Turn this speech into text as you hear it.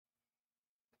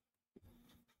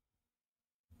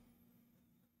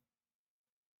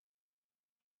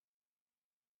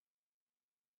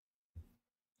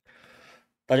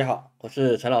大家好，我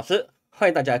是陈老师，欢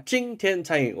迎大家今天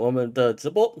参与我们的直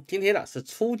播。今天是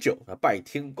初九拜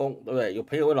天公，对不对？有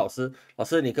朋友问老师，老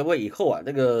师你可不可以以后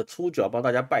那个初九帮大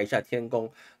家拜一下天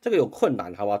公？这个有困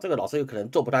难，好吧？这个老师有可能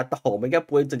做不太到，我们应该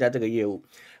不会增加这个业务。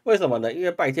为什么呢？因为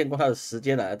拜天公它的时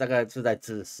间大概是在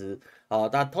子时啊，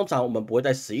但通常我们不会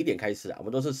在11点开始我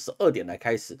们都是12点来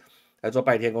开始来做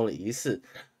拜天公的仪式。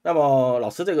那么老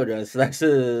师这个人实在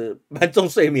是蛮重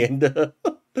睡眠的。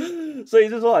所以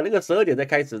是说那个12点再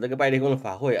开始那个拜天公的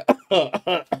法会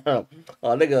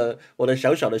那个我的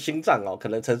小小的心脏可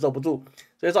能承受不住，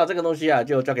所以说这个东西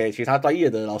就交给其他专业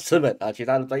的老师们其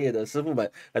他的专业的师傅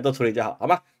们来做处理就好，好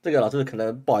吗？这个老师可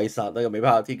能不好意思那个没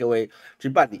办法替各位去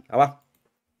办理，好吧？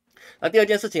那第二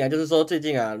件事情就是说最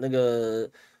近那个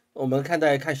我们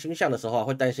在看星象的时候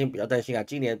会比较担心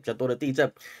今年比较多的地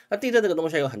震。那地震这个东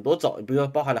西有很多种，比如说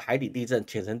包含了海底地震、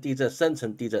浅层地震、深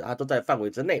层地震都在范围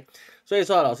之内。所以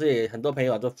说老师也很多朋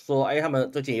友都说，他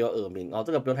们最近也有耳鸣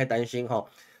这个不用太担心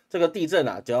这个地震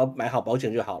只要买好保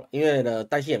险就好了，因为呢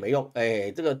担心也没用，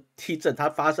这个地震它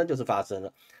发生就是发生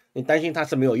了，你担心它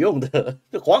是没有用的，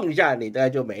就晃一下你大概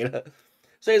就没了。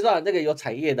所以说这个有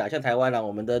产业的，像台湾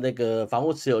我们的那个房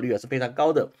屋持有率是非常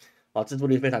高的。自住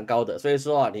率非常高的，所以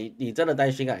说你真的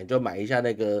担心你就买一下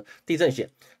那个地震险。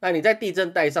那你在地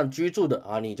震带上居住的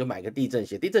你就买个地震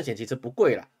险。地震险其实不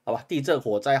贵啦，好吧？地震、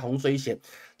火灾、洪水险，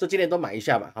这今年都买一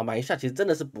下嘛，买一下其实真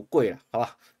的是不贵啦，好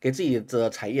吧？给自己的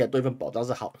产业多一份保障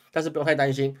是好，但是不用太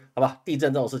担心，好吧？地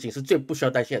震这种事情是最不需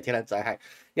要担心的天然灾害。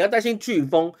你要担心飓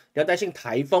风，你要担心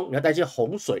台风，你要担心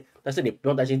洪水，但是你不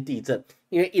用担心地震，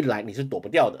因为一来你是躲不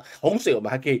掉的。洪水我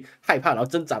们还可以害怕，然后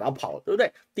挣扎，然后跑，对不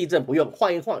对？地震不用，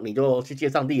晃一晃你就去见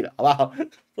上帝了，好不好？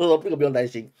所以说这个不用担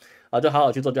心就好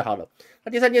好去做就好了。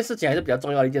那第三件事情还是比较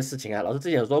重要的一件事情老师之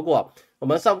前有说过我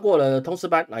们上过了通识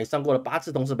班也上过了8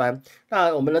次通识班。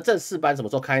那我们的正式班什么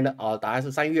时候开呢？答案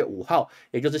是3月5号，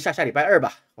也就是下礼拜二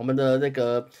吧。我们的那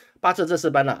个8次正式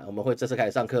班我们会正式开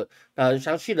始上课。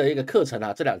详细的一个课程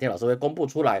这2天老师会公布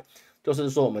出来，就是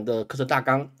说我们的课程大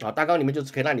纲大纲里面就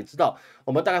是可以让你知道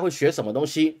我们大概会学什么东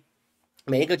西。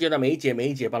每一个阶段每一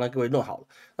节帮各位弄好了。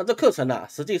那这课程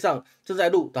实际上就在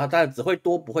录，当然只会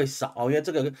多不会少因为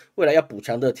这个未来要补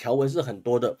强的条文是很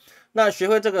多的。那学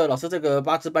会这个老师这个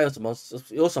8次班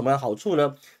有什么好处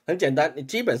呢？很简单，你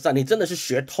基本上你真的是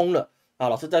学通了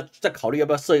老师在考虑要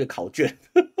不要设一个考卷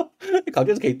考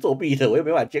卷是可以作弊的，我又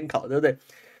没办法监考，对不对？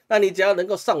那你只要能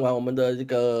够上完我们的这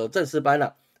个正式班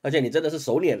而且你真的是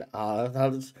熟练了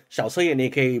他小测验你也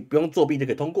可以不用作弊就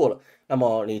可以通过了。那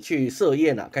么你去设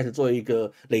验开始做一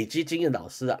个累积经验的老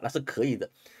师那是可以的。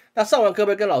那上完课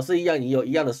会跟老师一样，你有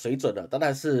一样的水准当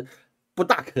然是不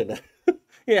大可能，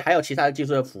因为还有其他的技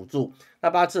术的辅助。那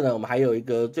8次呢，我们还有一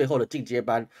个最后的进阶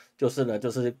班，就是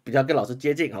比较跟老师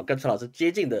接近跟陈老师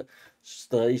接近的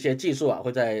一些技术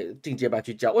会在进阶班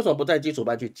去教。为什么不在基础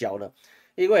班去教呢？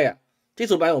因为基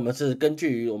础班我们是根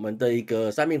据我们的一个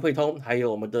三命汇通，还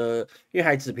有我们的粤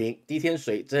海子平、滴天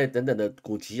水这些等等的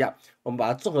古籍我们把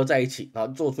它综合在一起，然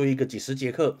后做出一个几十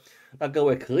节课，让各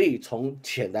位可以从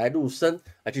浅来入深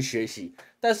来去学习。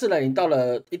但是呢，你到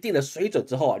了一定的水准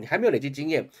之后你还没有累积经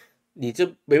验，你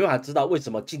就没办法知道为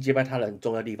什么进阶班它的很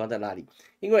重要的地方在哪里。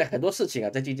因为很多事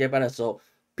情在进阶班的时候，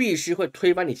必须会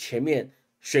推翻你前面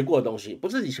学过的东西，不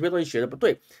是你前面东西学的不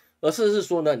对，而是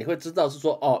说呢，你会知道是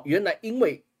说原来因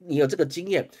为你有这个经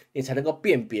验，你才能够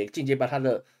辨别进阶班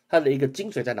它的一个精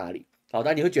髓在哪里。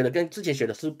那你会觉得跟之前学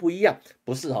的是不一样，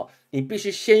不是你必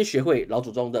须先学会老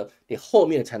祖宗的，你后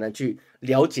面才能去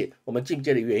了解我们进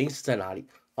阶的原因是在哪里。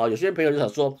有些朋友就想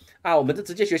说我们就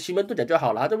直接学奇门遁甲就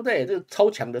好了，对不对？这个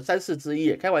超强的3世之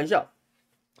一，开玩笑，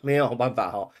没有办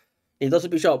法你都是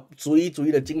必须要逐一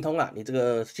的精通你这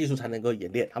个技术才能够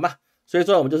演练，好吗？所以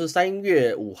说我们就是3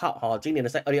月5号今年的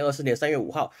2024年3月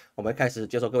5号，我们开始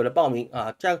接受各位的报名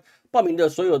这样报名的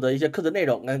所有的一些课程内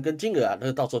容跟金额那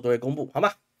到时候都会公布，好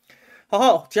吗？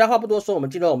好，其他话不多说，我们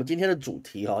进入我们今天的主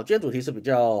题今天主题是比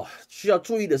较需要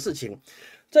注意的事情。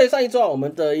在上一周我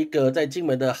们的一个在金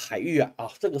门的海域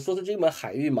这个说是金门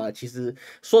海域嘛，其实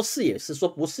说是也是，说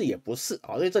不是也不是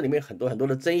所以这里面很多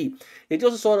的争议。也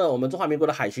就是说呢，我们中华民国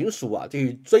的海巡署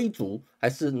去追逐，还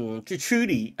是去驱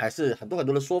离，还是很多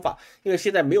的说法。因为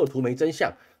现在没有图没真相，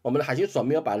我们的海巡署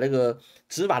没有把那个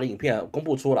执法的影片公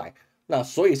布出来，那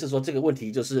所以是说这个问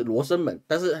题就是罗生门。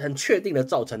但是很确定的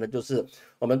造成的就是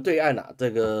我们对岸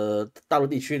这个大陆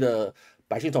地区的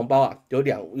百姓同胞有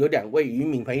两位渔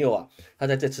民朋友他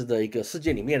在这次的一个事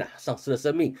件里面丧失了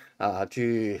生命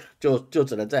就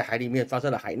只能在海里面发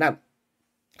生了海难。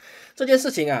这件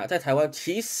事情在台湾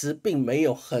其实并没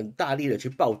有很大力的去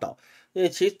报道，因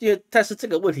为但是这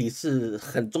个问题是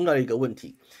很重要的一个问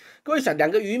题。各位想，两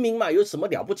个渔民嘛，有什么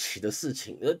了不起的事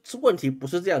情？问题不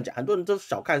是这样讲，很多人都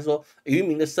小看说渔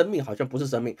民的生命好像不是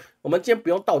生命。我们今天不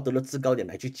用道德的制高点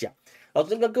来去讲，老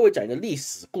师跟各位讲一个历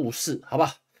史故事，好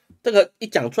吧？这个一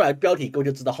讲出来标题，各位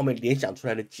就知道后面联想出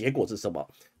来的结果是什么。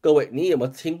各位，你有没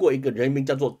有听过一个人名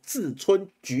叫做志村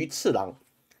菊次郎？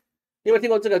你有没有听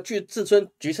过这个志村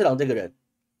菊次郎这个人？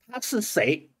他是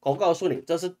谁？我告诉你，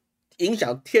这是影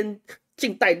响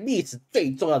近代历史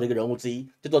最重要的一个人物之一，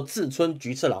叫做志村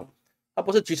菊次郎。他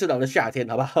不是菊次郎的夏天，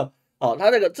好不好？哦，他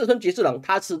那个志村菊次郎，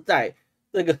他是在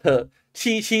那个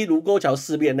77卢沟桥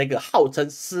事变那个号称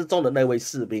失踪的那位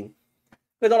士兵。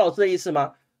会懂老师的意思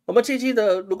吗？我们77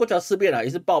的卢沟桥事变啊，也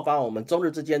是爆发我们中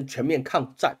日之间全面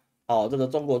抗战哦，这个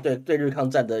中国对日抗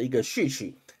战的一个序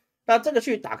曲。那这个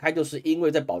序打开，就是因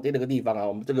为在保定那个地方啊，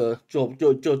我们这个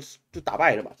就打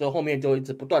败了嘛，所以后面就一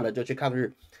直不断的就去抗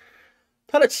日。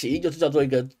他的起因就是叫做一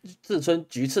个志村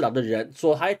菊次郎的人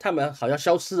说，他们好像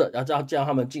消失了，然后叫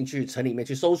他们进去城里面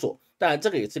去搜索。当然，这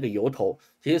个也是个由头，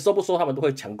其实说不说他们都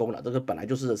会强攻了，这个本来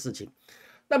就是的事情。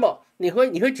那么你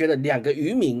会觉得两个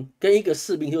渔民跟一个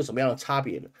士兵有什么样的差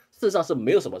别呢？事实上是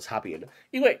没有什么差别的，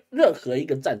因为任何一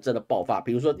个战争的爆发，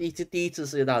比如说第一次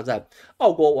世界大战，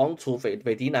奥国王储斐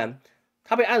迪南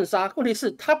他被暗杀，问题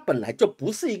是他本来就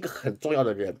不是一个很重要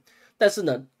的人。但是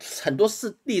呢，很多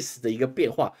是历史的一个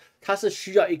变化，它是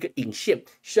需要一个引线，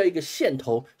需要一个线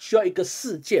头，需要一个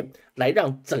事件来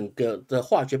让整个的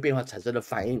化学变化产生的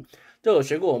反应。就有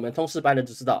学过我们通识班的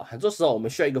就知道，很多时候我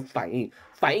们需要一个反应，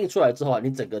反应出来之后啊，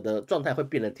你整个的状态会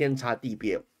变得天差地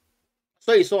别。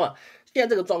所以说啊，现在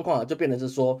这个状况啊，就变成是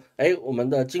说，我们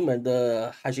的金门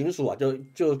的海巡署啊，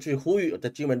就去呼吁的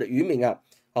金门的渔民啊，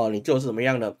哦，你就是怎么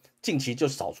样呢？近期就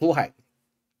少出海。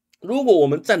如果我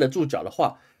们站得住脚的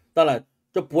话，当然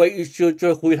就不会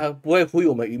就呼吁他，不会呼吁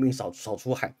我们渔民少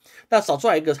出海。那少出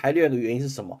海另外一个原因是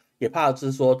什么？也怕是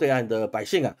说对岸的百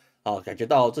姓啊，感觉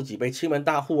到自己被欺门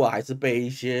大户啊，还是被一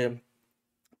些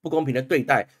不公平的对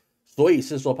待，所以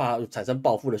是说怕产生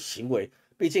报复的行为。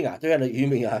毕竟啊，对岸的渔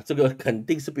民啊，这个肯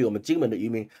定是比我们金门的渔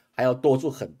民还要多出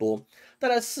很多。当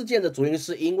然，事件的主因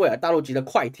是因为啊，大陆籍的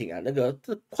快艇啊，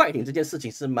这快艇这件事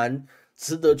情是蛮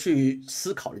值得去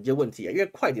思考的一件问题啊，因为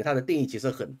快艇它的定义其实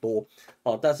很多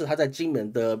哦，但是它在金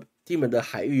门的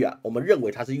海域啊，我们认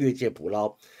为它是越界捕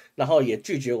捞，然后也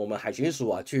拒绝我们海巡署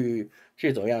啊去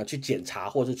怎么样去检查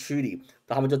或是驱离，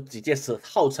他们就直接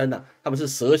号称啊，他们是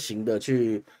蛇形的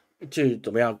去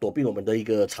怎么样躲避我们的一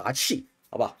个查器，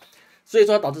好不好？所以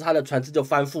说导致他的船只就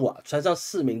翻覆啊，船上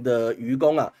4名的渔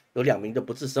工啊，有2名的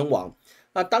不治身亡。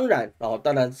那当然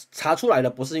查出来的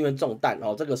不是因为中弹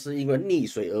哦，这个是因为溺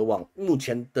水而亡。目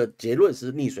前的结论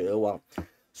是溺水而亡，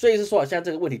所以是说现在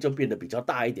这个问题就变得比较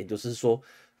大一点，就是说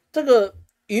这个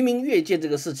渔民越界这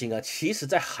个事情啊，其实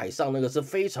在海上那个是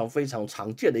非常非常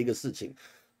常见的一个事情，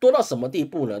多到什么地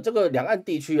步呢？这个两岸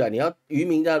地区啊，你要渔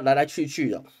民要来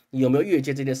去啊，你有没有越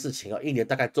界这件事情啊？一年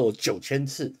大概做9000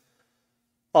次。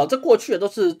哦，这过去的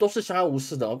都是相安无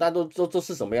事的哦，大家都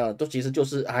是什么样的？都其实就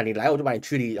是啊，你来我就把你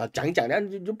驱离，讲一讲，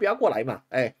你就不要过来嘛。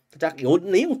大家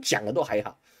能用讲的都还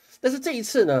好，但是这一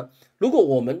次呢，如果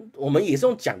我们也是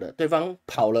用讲的，对方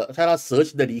跑了，他蛇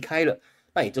形的离开了，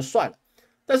那也就算了。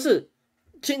但是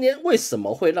今天为什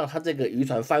么会让他这个渔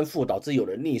船翻覆，导致有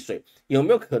人溺水？有没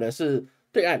有可能是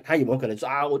对岸他有没有可能说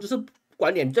啊，我就是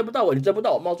管你追不到我，你追不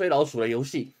到我，猫追老鼠的游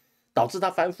戏导致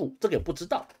他翻覆？这个也不知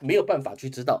道，没有办法去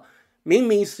知道。明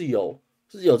明是有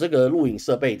这个录影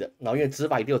设备的，然后因为执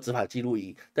法一定有执法记录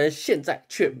仪，但是现在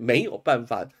却没有办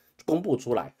法公布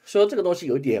出来，所以这个东西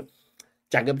有一点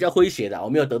讲个比较诙谐的，我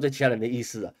没有得罪其他人的意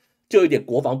思啊，就有一点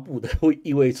国防部的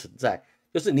意味存在，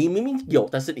就是你明明有，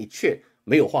但是你却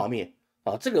没有画面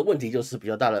啊，这个问题就是比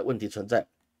较大的问题存在。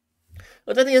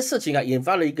而在这件事情啊，引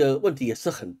发了一个问题，也是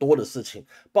很多的事情，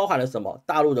包含了什么？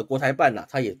大陆的国台办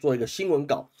他也做一个新闻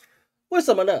稿。为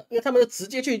什么呢？因为他们就直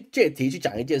接去借题去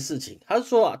讲一件事情，他是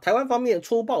说啊，台湾方面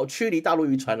粗暴驱离大陆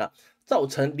渔船造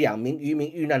成2名渔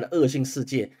民遇难的恶性事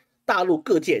件，大陆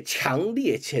各界强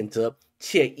烈谴责，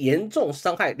且严重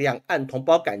伤害两岸同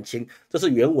胞感情。这是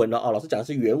原文老师讲的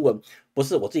是原文，不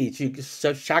是我自己去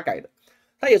瞎改的。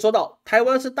他也说到，台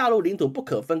湾是大陆领土不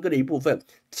可分割的一部分，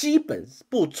基本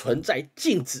不存在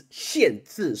禁止、限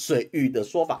制水域的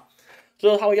说法。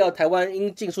所以他会要台湾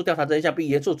应尽速调查真相，并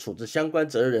严肃处置相关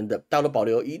责任人的，大陆保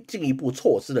留进一步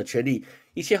措施的权利，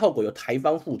一切后果由台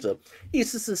方负责。意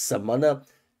思是什么呢？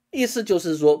意思就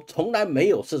是说，从来没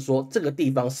有是说这个地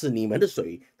方是你们的水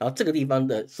域，然后这个地方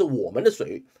的是我们的水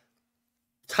域。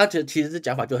他其实这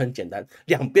讲法就很简单，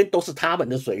两边都是他们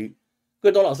的水域。各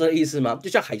位懂老师的意思吗？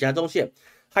就像海峡中线，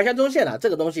海峡中线这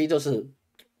个东西就是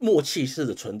默契式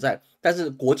的存在，但是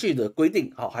国际的规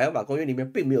定，海洋法公约里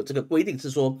面并没有这个规定，是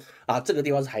说这个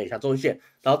地方是海峡中线，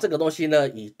然后这个东西呢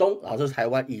以东就是台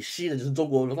湾，以西的就是中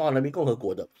华人民共和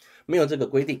国的，没有这个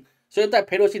规定。所以在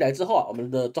裴洛西来之后我们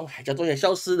的海峡中线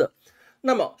消失了。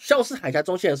那么消失海峡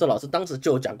中线的时候，老师当时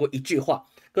就有讲过一句话，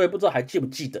各位不知道还记不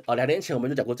记得2年前我们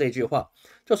就讲过这一句话，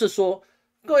就是说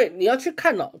各位你要去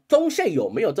看中线有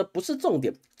没有，这不是重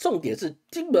点，重点是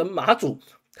金门马祖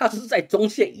它是在中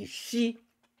线以西。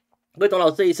各位懂老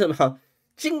师这一次吗？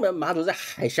金门马祖在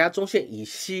海峡中线以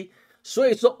西，所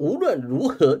以说无论如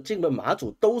何金门马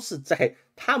祖都是在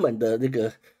他们的那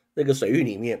个水域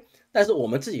里面，但是我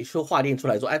们自己去划定出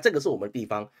来说这个是我们的地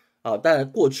方当然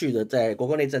过去的在国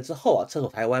共内战之后撤守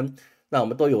台湾，那我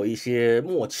们都有一些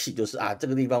默契，就是这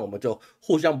个地方我们就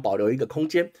互相保留一个空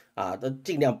间都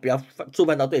尽量不要触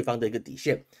犯到对方的一个底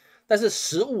线。但是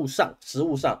实务上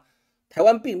台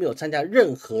湾并没有参加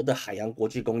任何的海洋国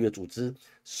际公约组织，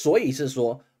所以是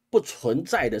说不存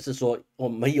在的是说我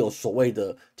们有所谓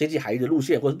的经济海域的路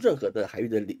线或者任何的海域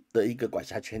的一个管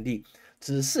辖权利，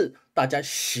只是大家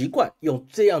习惯用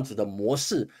这样子的模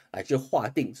式来去划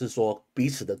定，是说彼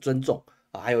此的尊重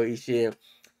还有一些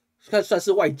算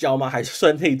是外交吗？还是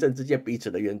算内政之间彼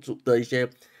此的援助的一些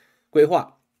规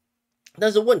划？但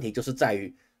是问题就是在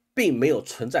于，并没有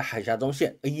存在海峡中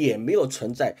线，也没有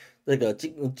存在那个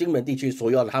金门地区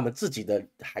所有的他们自己的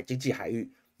经济海域，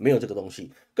没有这个东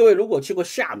西。各位如果去过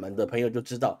厦门的朋友就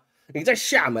知道，你在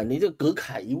厦门，你就隔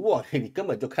海一望，你根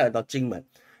本就看得到金门；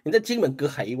你在金门隔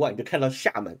海一望，你就看到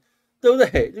厦门，对不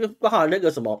对？就包含那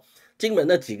个什么金门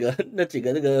那几个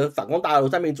那个反攻大陆、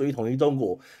三民主义统一中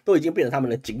国，都已经变成他们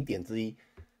的景点之一，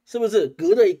是不是？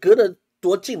隔了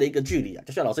多近的一个距离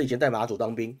就像老师以前在马祖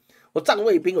当兵，我站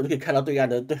卫兵，我就可以看到对岸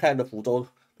的福州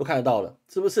都看得到了，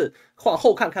是不是？往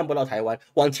后看不到台湾，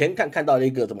往前看到了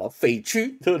一个什么匪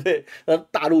区，对不对？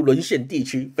大陆沦陷地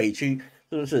区匪区，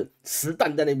是不是？实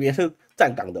弹在那边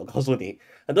站岗的，我告诉你，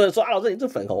很多人说老师你这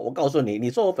粉红，我告诉你，你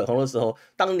说我粉红的时候，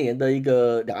当年的一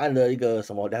个两岸的一个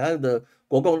什么两岸的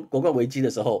国共危机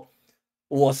的时候，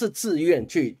我是自愿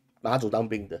去马祖当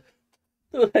兵的。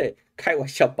对不对？开玩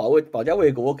笑，保家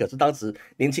卫国，我可是当时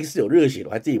年轻是有热血的，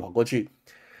我还自己跑过去。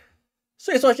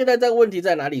所以说现在这个问题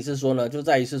在哪里？是说呢，就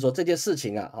在于是说这件事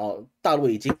情大陆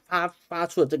已经发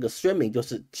出了这个宣明，就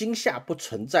是今夏不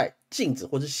存在禁止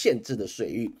或是限制的水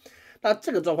域。那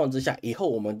这个状况之下，以后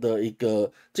我们的一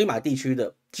个金马地区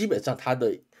的基本上它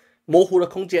的模糊的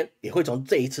空间也会从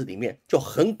这一次里面就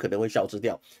很可能会消失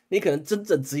掉。你可能真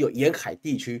正只有沿海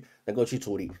地区能够去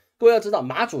处理。各位要知道，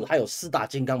马祖还有4大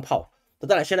金刚炮。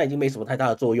当然现在已经没什么太大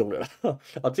的作用了啦。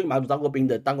这个马祖当过兵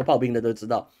的、当过炮兵的都知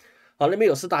道。那边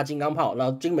有4大金刚炮，然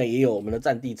后金门也有我们的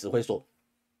战地指挥所。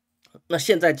那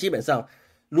现在基本上，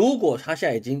如果他现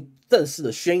在已经正式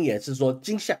的宣言是说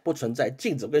今夏不存在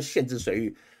禁止跟限制水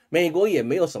域，美国也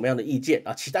没有什么样的意见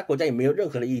其他国家也没有任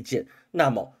何的意见，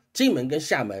那么金门跟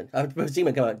厦门不是金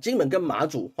门跟马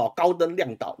祖高登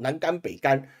亮岛、南竿、北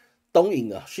竿、东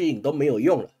引西引都没有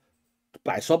用了。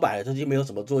说白了，这就没有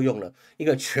什么作用了，因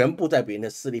为全部在别人的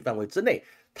势力范围之内，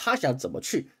他想怎么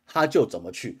去他就怎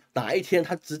么去。哪一天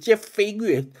他直接飞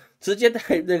越，直接在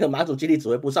那个马祖基地指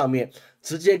挥部上面，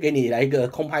直接给你来一个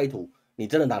空拍图，你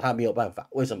真的拿他没有办法。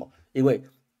为什么？因为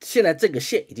现在这个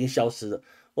线已经消失了。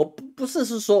我不是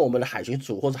说我们的海巡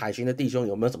署或者海巡的弟兄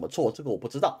有没有什么错，这个我不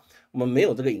知道，我们没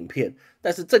有这个影片。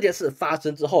但是这件事发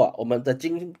生之后我们的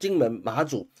金门、马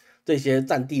祖这些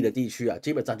战地的地区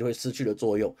基本上就会失去了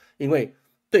作用，因为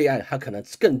对岸他可能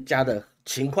更加的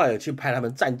勤快的去派他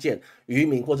们战舰、渔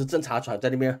民或是侦察船在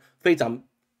那边非常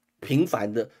频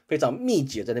繁的、非常密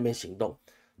集在那边行动。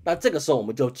那这个时候我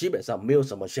们就基本上没有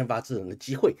什么先发制人的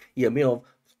机会，也没有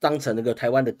当成那个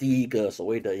台湾的第一个所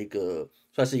谓的一个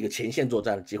算是一个前线作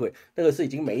战的机会，那个是已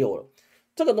经没有了。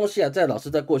这个东西在老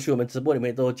师在过去我们直播里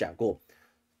面都有讲过，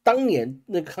当年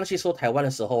那个康熙收台湾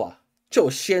的时候就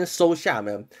先收厦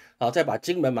门，再把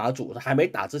金门、马祖还没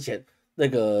打之前，那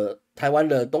个台湾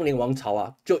的东宁王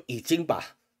朝就已经把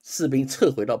士兵撤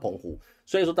回到澎湖。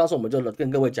所以说当时我们就跟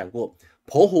各位讲过，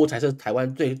澎湖才是台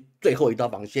湾最后一道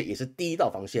防线，也是第一道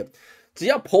防线。只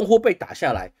要澎湖被打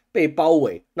下来、被包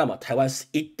围，那么台湾是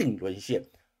一定沦陷。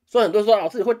所以很多人说老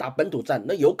师你会打本土战，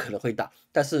那有可能会打，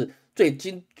但是最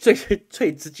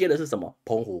直接的是什么？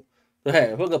澎湖，对不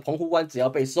对？那个澎湖湾只要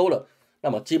被收了，那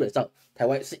么基本上台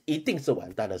湾是一定是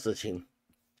完蛋的事情。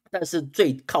但是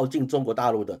最靠近中国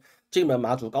大陆的金门、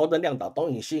马祖、高登、亮岛、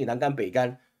东引、西引、南竿、北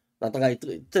竿，那大概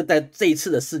在这一次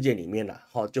的事件里面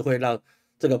就会让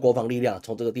这个国防力量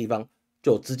从这个地方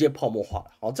就直接泡沫化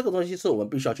了。这个东西是我们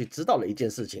必须要去知道的一件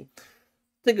事情。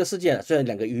这个事件虽然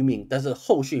2个渔民，但是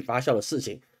后续发酵的事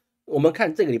情，我们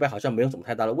看这个礼拜好像没有什么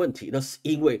太大的问题，那是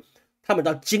因为他们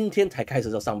到今天才开始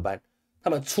要上班，他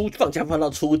们放假放到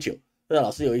初9，那老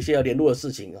师有一些要联络的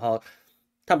事情，然后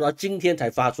他们到今天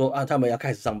才发说他们要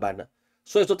开始上班了。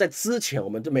所以说在之前我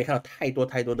们就没看到太多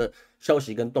的消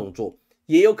息跟动作，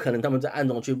也有可能他们在暗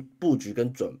中去布局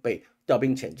跟准备调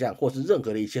兵遣将，或是任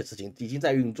何的一些事情已经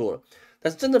在运作了。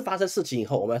但是真正发生事情以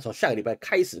后，我们要从下个礼拜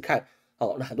开始看，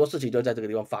那很多事情就在这个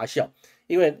地方发酵，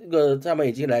因为他们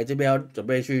已经来这边要准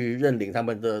备去认领他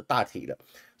们的大体了，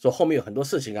所以后面有很多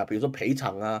事情啊，比如说赔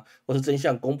偿啊，或是真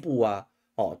相公布啊，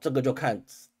这个就看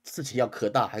事情要可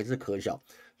大还是可小。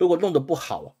如果弄得不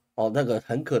好，那个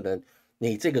很可能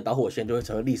你这个导火线就会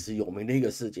成为历史有名的一个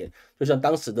事件，就像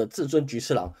当时的至尊菊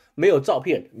次郎，没有照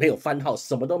片，没有番号，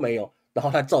什么都没有，然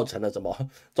后它造成了什么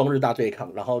中日大对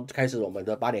抗，然后开始我们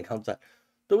的8年抗战，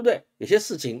对不对？有些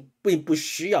事情并不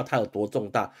需要它有多重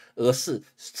大，而是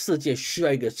世界需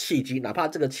要一个契机，哪怕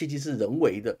这个契机是人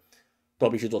为的，都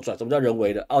必须做出来。什么叫人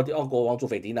为的？奥国王主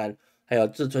斐迪南，还有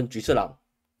至尊菊次郎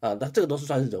那这个都是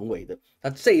算是人为的。那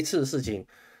这一次的事情，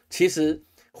其实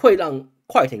会让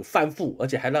快艇翻覆，而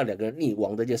且还让2个人溺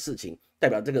亡的一件事情，代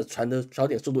表这个船的小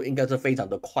点速度应该是非常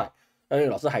的快。因为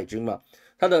老师海军嘛，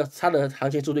它的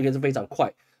航行速度应该是非常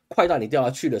快，快到你掉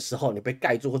下去的时候，你被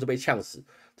盖住或者被呛死，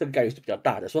这个概率是比较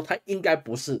大的。所以它应该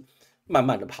不是慢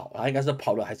慢的跑，它应该是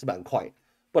跑的还是蛮快的，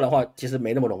不然的话其实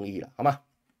没那么容易了，好吗？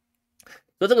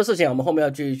所以这个事情我们后面要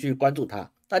去关注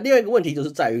它。那另外一个问题就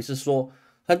是在于是说，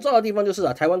很重要的地方就是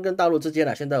台湾跟大陆之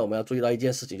间现在我们要注意到一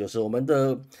件事情，就是我们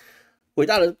的伟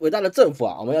大的政府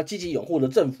我们要积极拥护的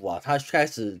政府它开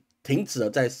始停止了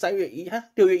在6月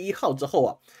1号之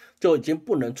后就已经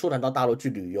不能出团到大陆去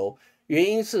旅游。原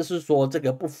因是说这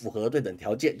个不符合对等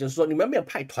条件，就是说你们没有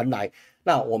派团来，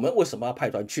那我们为什么要派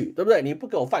团去，对不对？你不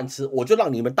给我饭吃，我就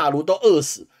让你们大陆都饿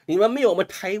死。你们没有我们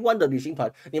台湾的旅行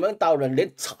团，你们大陆人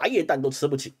连茶叶蛋都吃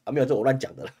不起没有，这我乱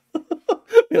讲的了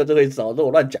没有这个意思这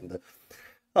我乱讲的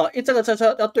因为这个是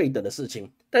要对等的事情。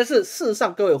但是事实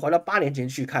上各位回到8年前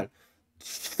去看，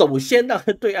首先让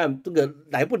对岸这个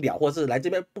来不了，或是来这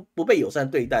边不被友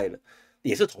善对待的，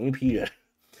也是同一批人。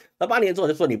那8年之后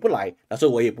就说你不来，所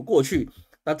以我也不过去。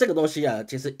那这个东西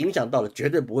其实影响到的绝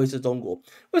对不会是中国。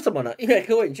为什么呢？因为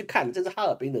各位你去看这次哈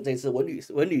尔滨的这次文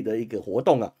旅的一个活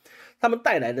动他们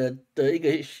带来的一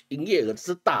个营业额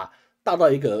是大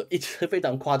到一个非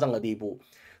常夸张的地步。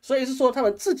所以是说他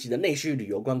们自己的内需旅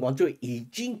游观光就已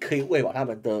经可以喂饱他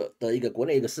们的一个国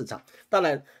内一个市场。当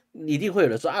然你一定会有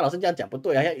人说老师这样讲不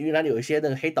对像云南有一些那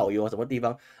个黑导游什么地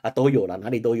方都有了，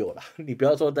哪里都有了。你不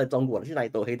要说在中国了，去哪里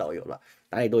都有黑导游了，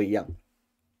哪里都一样。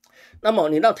那么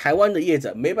你让台湾的业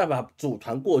者没办法组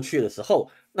团过去的时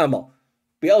候，那么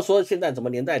不要说现在什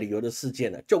么年代旅游的事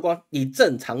件了，就光你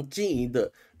正常经营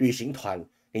的旅行团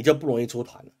你就不容易出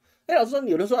团了。老师说，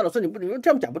有人说老师你这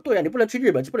样讲不对你不能去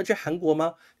日本，不能去韩国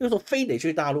吗？为什么非得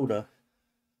去大陆呢？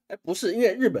不是，因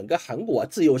为日本跟韩国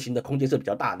自由行的空间是比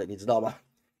较大的，你知道吗？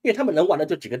因为他们能玩的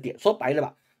就几个点，说白了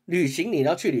吧，旅行你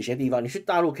要去旅行的地方，你去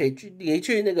大陆可以去，你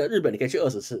去那个日本你可以去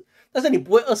20次，但是你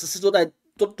不会20次都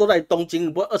在东京，你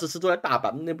不会20次都在大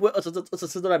阪，你不会20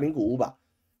次都在名古屋吧？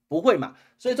不会嘛。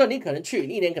所以说你可能去，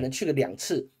你1年可能去个2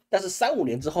次，但是3、5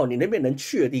年之后，你那边能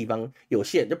去的地方有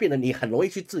限，就变得你很容易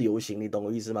去自由行，你懂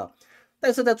我意思吗？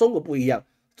但是在中国不一样，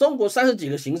中国30几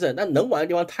个行省，那能玩的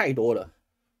地方太多了，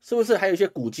是不是？还有一些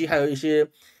古迹，还有一些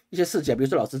事情，比如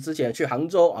说老师之前去杭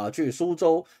州去苏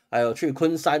州，还有去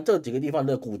昆山这几个地方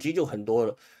的古迹就很多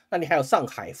了。那你还有上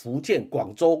海、福建、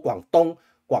广州、广东、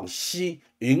广西、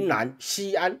云南、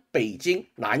西安、北京、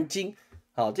南京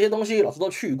这些东西老师都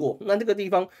去过。那这个地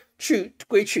方去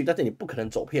归去，但是你不可能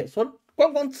走遍。说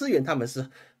观光资源他们是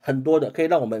很多的，可以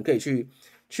让我们可以去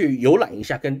游览一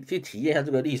下，跟去体验一下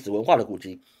这个历史文化的古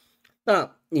迹。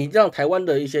那你让台湾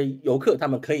的一些游客，他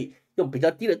们可以用比较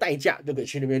低的代价就可以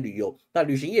去那边旅游。那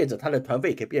旅行业者他的团费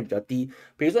也可以变比较低，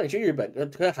比如说你去日本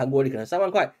跟韩国，你可能3万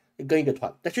块跟一个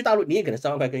团，但去大陆你也可能3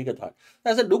万块跟一个团。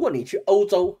但是如果你去欧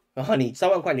洲，然后你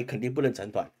3万块你肯定不能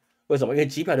成团，为什么？因为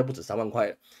机票就不止3万块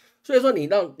了。所以说你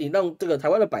让这个台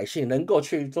湾的百姓能够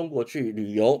去中国去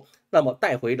旅游，那么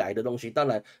带回来的东西当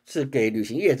然是给旅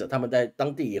行业者，他们在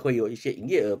当地也会有一些营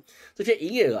业额，这些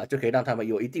营业额就可以让他们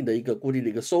有一定的一个固定的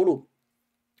一个收入。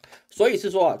所以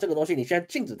是说这个东西你现在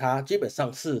禁止它，基本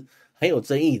上是很有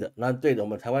争议的。那对我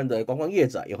们台湾的观光业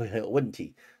者也会很有问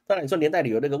题。当然你说年代旅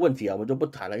游那个问题我们就不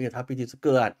谈了，因为它毕竟是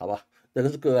个案，好吧？这个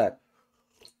是个案。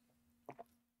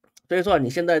所以说你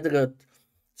现在这个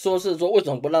说是说为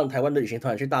什么不让台湾的旅行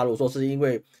团去大陆，说是因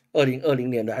为2020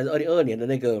年的还是2022年的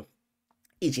那个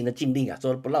疫情的禁令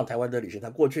说不让台湾的旅行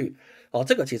团过去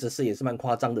这个其实也是蛮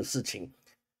夸张的事情。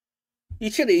一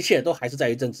切的一切都还是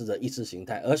在于政治的意识形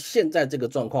态。而现在这个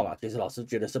状况啊，其实老师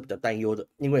觉得是比较担忧的，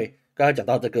因为刚才讲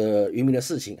到这个渔民的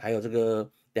事情，还有这个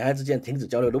两岸之间停止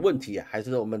交流的问题啊，还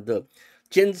是我们的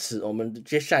坚持，我们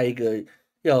接下一个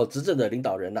要执政的领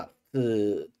导人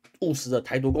是务实的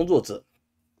台独工作者，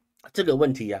这个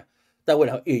问题啊，在未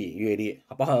来会越演越烈，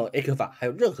包含 A 克法，还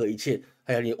有任何一切，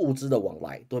还有你物资的往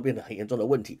来，都会变得很严重的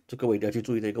问题，就各位一定要去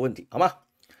注意这个问题，好吗？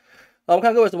好，我们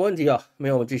看各位什么问题啊？没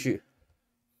有，我们继续。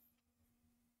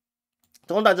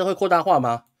中东战争会扩大化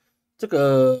吗？这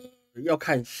个要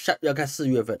看4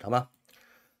月份，好吗？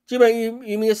基本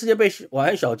渔民的世界被晚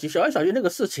安小鸡那个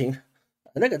事情，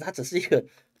那个他只是一个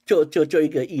就一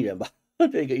个艺人吧，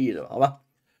就一个艺人，好吧？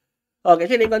好，感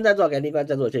谢林官赞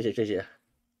助，谢谢。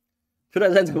邱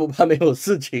南山才不怕没有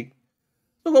事情。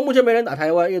中国目前没人打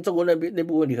台湾，因为中国内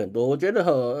部问题很多。我觉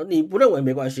得你不认为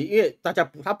没关系，因为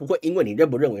他不会因为你认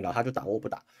不认为然后他就打或不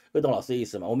打，会懂老师的意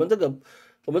思吗？我们这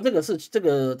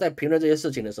个在评论这些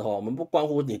事情的时候，我们不关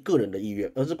乎你个人的意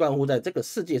愿，而是关乎在这个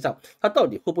世界上他到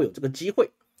底会不会有这个机会。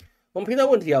我们评论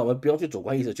问题啊，我们不用去主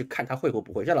观意识去看他会或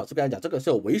不会。像老师刚才讲，这个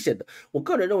是有危险的，我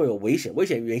个人认为有危险，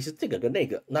原因是这个跟那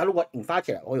个。那如果引发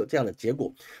起来会有这样的结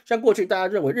果，像过去大家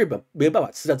认为日本没有办法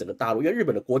吃掉整个大陆，因为日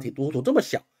本的国土这么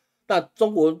小。那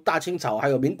中国大清朝还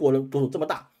有民国的国土这么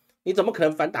大，你怎么可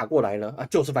能反打过来呢？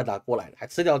就是反打过来了，还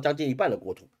吃掉将近一半的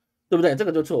国土，对不对？这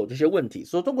个就有这些问题。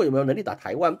说中国有没有能力打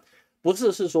台湾，不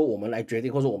是说我们来决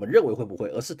定，或者我们认为会不会，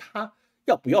而是他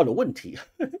要不要的问题，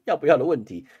要不要的问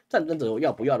题，战争者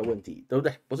要不要的问题，对不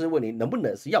对？不是问你能不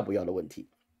能，是要不要的问题。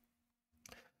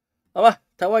好吧，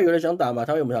台湾有人想打吗？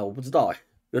台湾有没有？我不知道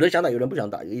有人想打，有人不想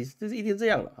打，这是一定这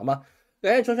样了，好吗？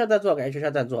感谢秋夏赞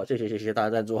助，谢谢大家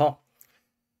赞助哈。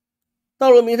道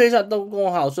路民生上都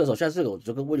公好顺手，现在是有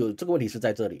这个问题是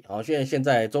在这里。好，现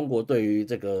在中国对于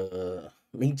这个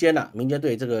民间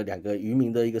对这个2个渔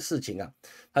民的一个事情啊，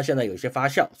它现在有一些发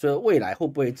酵，所以未来会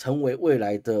不会成为未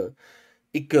来的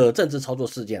一个政治操作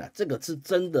事件啊？这个是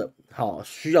真的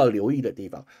需要留意的地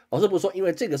方。老师不是说因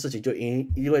为这个事情就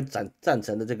因为赞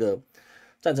成这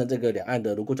个两岸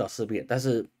的卢沟桥事变，但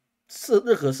是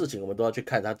任何事情我们都要去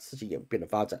看它事情演变的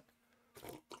发展，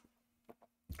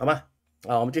好吗？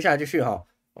我们接下来继续我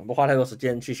们不花太多时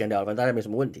间去闲聊，反正大家没什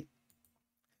么问题。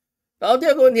然后第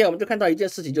二个问题我们就看到一件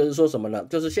事情，就是说什么呢？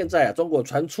就是现在中国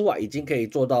传出已经可以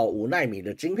做到5奈米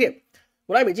的晶片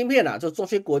，5奈米晶片就是中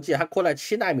芯国际它扩大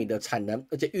7奈米的产能，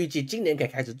而且预计今年可以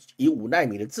开始以5奈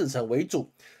米的制程为主。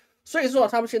所以说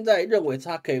他们现在认为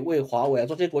它可以为华为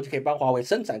中芯国际可以帮华为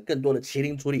生产更多的麒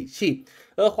麟处理器，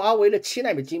而华为的7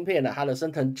奈米晶片它的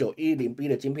生成 910B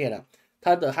的晶片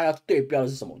它要对标的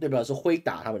是什么？对标的是辉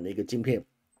达他们的一个晶片。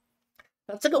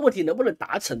那这个问题能不能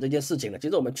达成这件事情呢？其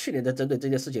实我们去年在针对这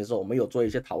件事情的时候，我们有做一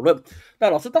些讨论。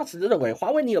那老师当时就认为，华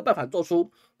为你有办法做出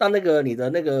让你的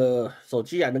那个手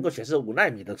机能够显示5奈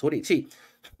米的处理器，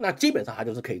那基本上它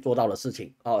就是可以做到的事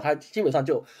情它基本上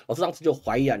老师当时就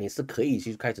怀疑你是可以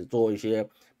去开始做一些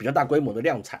比较大规模的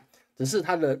量产，只是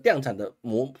它的量产的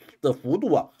幅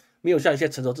度没有像一些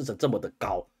成熟制程这么的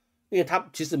高。因为它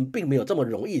其实并没有这么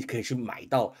容易可以去买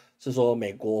到，是说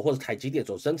美国或者台积电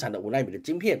所生产的5奈米的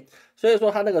晶片，所以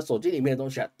说它那个手机里面的东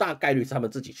西大概率是他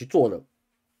们自己去做的。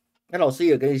那老师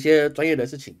也跟一些专业人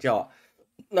士请教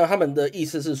那他们的意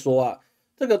思是说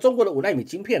这个中国的5奈米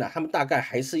晶片他们大概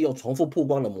还是用重复曝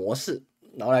光的模式，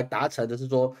然后来达成的是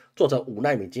说做成5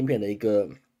奈米晶片的一个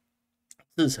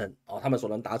制程他们所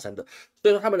能达成的，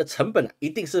所以说他们的成本一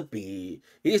定是比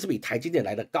台积电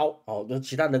来的高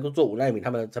其他能够做5奈米，他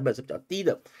们的成本是比较低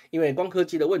的，因为光刻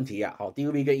机的问题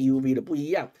DUV 跟 EUV 的不一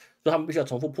样，所以他们必须要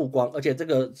重复曝光，而且这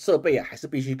个设备还是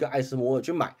必须跟艾斯摩尔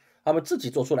去买，他们自己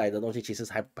做出来的东西其实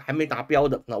还没达标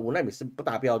的，那5奈米是不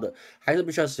达标的，还是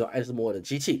必须要使用艾斯摩尔的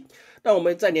机器。那我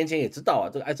们在年前也知道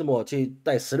这个艾斯摩尔其实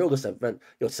在16个省份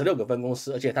有16个分公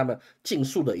司，而且他们尽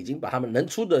数的已经把他们能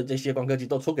出的这些光刻机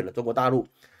都出给了中国大陆，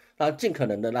那尽可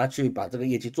能的去把这个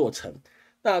业绩做成。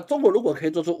那中国如果可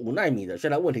以做出5奈米的，现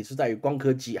在问题是在于光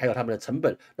刻机还有他们的成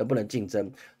本能不能竞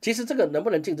争。其实这个能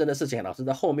不能竞争的事情，老师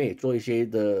在后面也做一些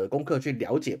的功课去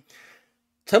了解。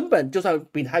成本就算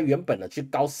比它原本的去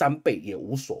高3倍也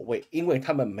无所谓，因为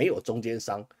他们没有中间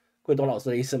商。会懂老师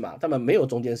的意思吗？他们没有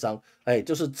中间商，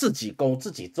就是自己供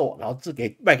自己做，然后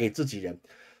卖给自己人。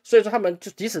所以说他们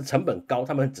就即使成本高，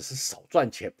他们只是少赚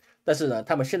钱，但是呢，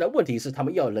他们现在问题是他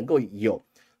们要能够有，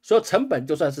所以成本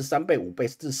就算是3倍、5倍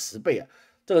甚至10倍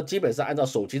这个基本上按照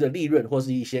手机的利润或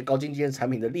是一些高精尖产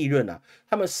品的利润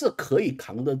他们是可以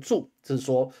扛得住，就是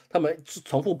说他们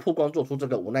重复曝光做出这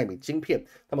个5奈米晶片，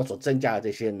他们所增加的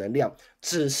这些能量，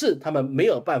只是他们没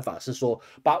有办法是说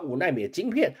把5奈米的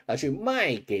晶片来去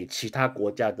卖给其他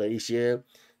国家的一些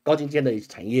高精尖的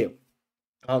产业。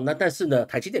好，那但是呢，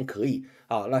台积电可以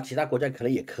啊，那其他国家可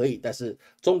能也可以，但是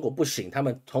中国不行，他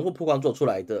们重复曝光做出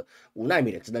来的5奈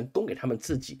米的只能供给他们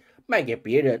自己，卖给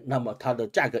别人，那么它的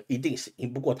价格一定是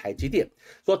赢不过台积电。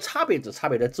说差别只差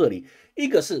别在这里，一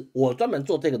个是我专门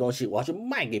做这个东西，我要去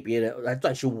卖给别人来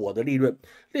赚取我的利润；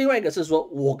另外一个是说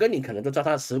我跟你可能就交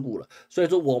叉持股了，所以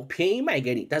说我便宜卖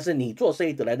给你，但是你做生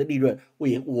意得来的利润，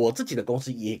我自己的公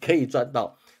司也可以赚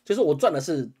到，就是我赚的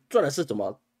是怎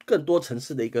么更多层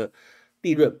次的一个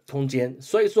利润空间。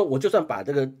所以说我就算把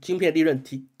这个晶片利润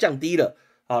降低了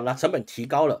啊，那成本提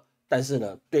高了，但是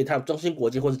呢，对他们中芯国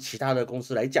际或是其他的公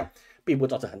司来讲，并不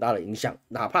造成很大的影响，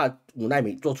哪怕5奈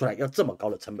米做出来要这么高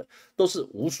的成本，都是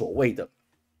无所谓的。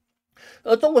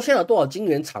而中国现在有多少晶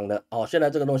圆厂呢？现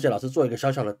在这个东西老师做一个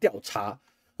小小的调查。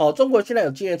中国现在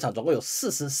有晶圆厂，总共有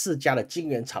44家的晶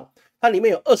圆厂，它里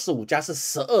面有25家是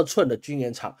12寸的晶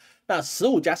圆厂，那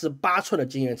15家是8寸的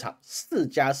晶圆厂，4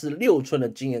家是6寸的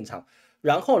晶圆厂。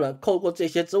然后呢，透过这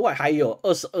些之外，还有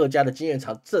22家的晶圆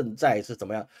厂正在是怎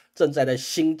么样？正在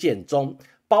兴建中，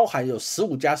包含有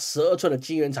15家12寸的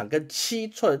晶圆厂跟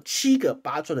7个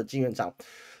8寸的晶圆厂。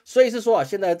所以是说啊，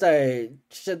现在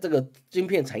这个晶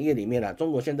片产业里面啊，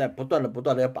中国现在不断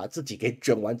的要把自己给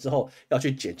卷完之后，要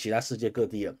去卷其他世界各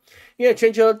地了。因为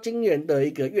全球晶圆的一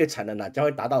个月产能将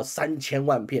会达到3000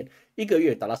万片，一个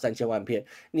月达到3000万片，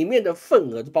里面的份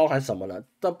额包含什么呢？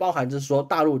都包含就是说，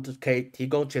大陆可以提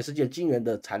供全世界晶圆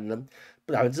的产能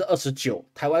29%，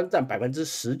台湾占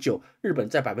19%，日本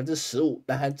占15%，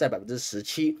南韩占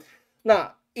17%。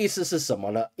那意思是什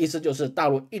么呢？意思就是大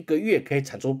陆一个月可以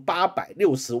产出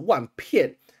860万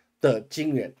片的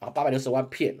晶圆啊，860万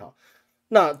片啊，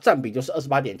那占比就是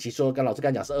28.7%，说跟老师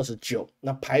刚讲是29%，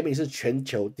那排名是全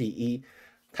球第一。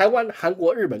台湾、韩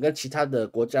国、日本跟其他的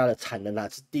国家的产能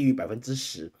是低于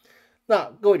10%。那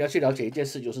各位要去了解一件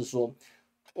事，就是说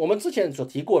我们之前所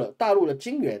提过的，大陆的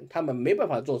晶圆他们没办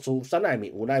法做出3奈米、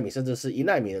5奈米甚至是1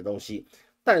奈米的东西，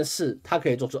但是它可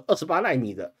以做出28奈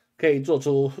米的。可以做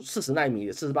出40奈米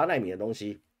的、48奈米的东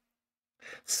西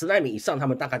，10奈米以上他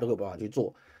们大概都有办法去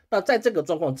做。那在这个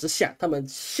状况之下，他们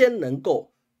先能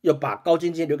够要把高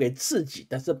精尖留给自己，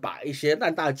但是把一些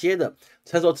烂大街的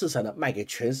成熟制程的卖给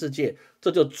全世界，这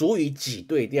就足以挤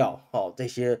兑掉这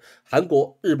些韩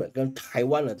国、日本跟台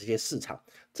湾的这些市场，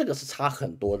这个是差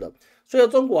很多的。所以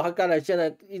中国他刚才现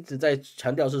在一直在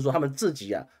强调是说他们自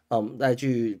己再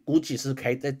去估计是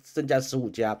可以再增加15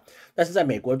家，但是在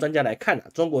美国的专家来看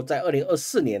中国在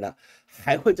2024年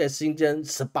还会再新增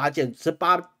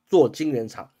18座晶圆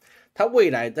厂，它未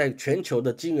来在全球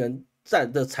的晶圆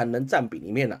的产能占比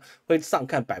里面会上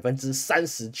看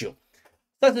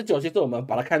39%，39%其实我们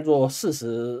把它看作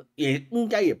40%，也应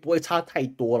该也不会差太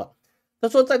多了。他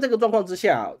说在这个状况之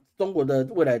下，中国的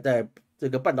未来在这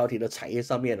个半导体的产业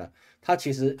上面它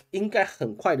其实应该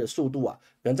很快的速度可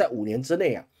能在5年之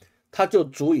内它就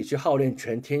足以去号令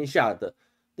全天下的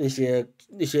那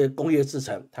些工业制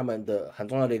程，他们的很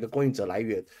重要的一个供应者来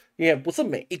源，因为不是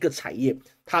每一个产业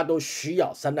它都需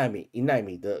要3奈米、1奈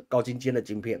米的高精尖的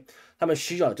晶片，他们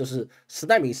需要的就是10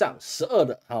奈米以上、12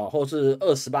的或是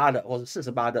28的，或是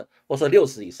48的，或是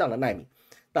60以上的奈米。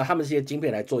那他们这些晶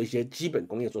片来做一些基本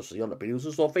工业所使用的，比如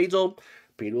是说非洲，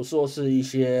比如说是一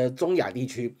些中亚地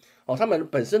区他们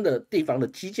本身的地方的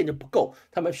基建就不够，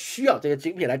他们需要这些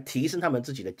晶片来提升他们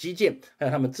自己的基建，还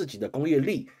有他们自己的工业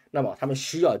力。那么他们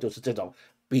需要的就是这种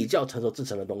比较成熟制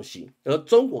成的东西，而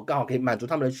中国刚好可以满足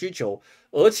他们的需求，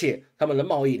而且他们的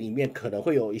贸易里面可能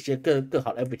会有一些更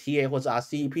好的 FTA 或是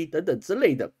RCEP 等等之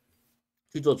类的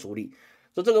去做处理。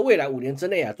所以这个未来5年之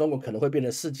内中国可能会变成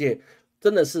世界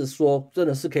真的是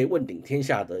可以问鼎天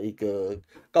下的一个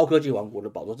高科技王国的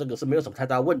宝座，这个是没有什么太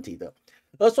大问题的。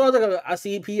而说到这个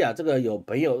RCEP 这个有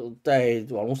朋友在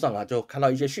网络上就看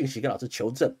到一些讯息跟老师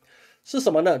求证，是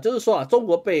什么呢？就是说中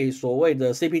国被所谓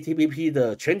的 CPTPP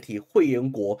的全体会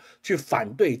员国去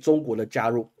反对中国的加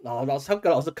入，然后他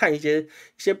跟老师看一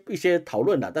些讨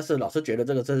论但是老师觉得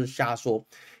这个真是瞎说，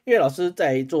因为老师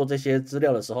在做这些资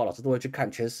料的时候，老师都会去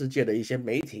看全世界的一些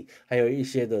媒体，还有一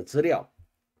些的资料。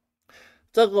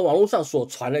这个网络上所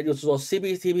传的就是说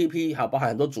CPTPP 包含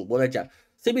很多主播在讲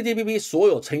CPTPP 所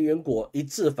有成员国一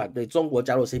致反对中国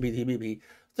加入 CPTPP，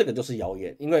 这个就是谣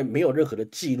言，因为没有任何的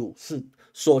记录是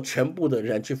说全部的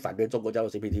人去反对中国加入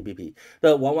CPTPP，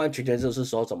 那完完全全就是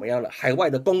说怎么样的海外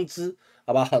的工资，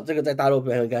好吧？这个在大陆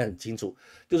朋友应该很清楚，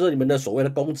就是你们的所谓的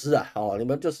工资你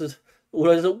们就是无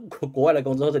论是国外的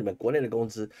工资或者你们国内的工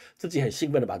资，自己很兴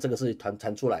奋的把这个事情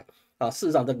传出来事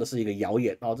实上这个是一个谣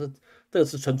言这个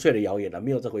是纯粹的谣言没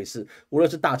有这回事。无论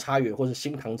是大差源或是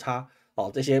新唐差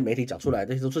这些媒体讲出来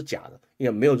这些都是假的，因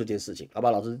为没有这件事情，好吧？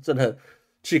老师真的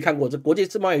去看过这国际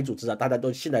贸易组织大家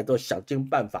都现在都想尽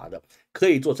办法的可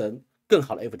以做成更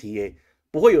好的 FTA，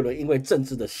不会有人因为政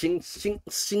治的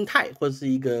心态或者是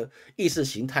一个意识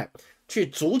形态去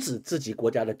阻止自己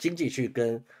国家的经济去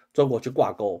跟中国去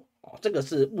挂钩。这个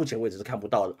是目前为止是看不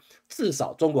到的。至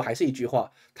少中国还是一句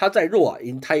话，它再弱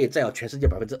它也占有全世界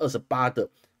28%的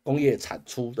工业产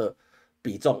出的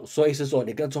比重，所以是说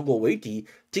你跟中国为敌，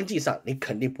经济上你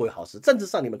肯定不会好使。政治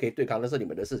上你们可以对抗，那是你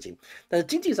们的事情，但是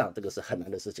经济上这个是很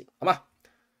难的事情，好吗？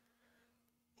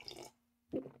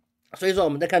所以说我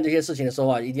们在看这些事情的时候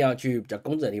啊，一定要去比较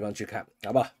公正的地方去看，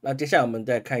好不好？那接下来我们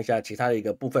再看一下其他的一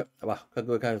个部分，好吧？看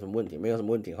各位看有什么问题，没有什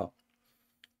么问题哈。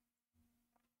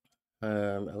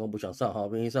美国不想上哈，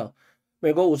不上。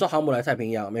美国5艘航母来太平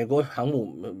洋，美国航母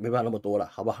没办法那么多了，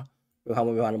好不好？航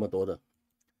母没办法那么多的。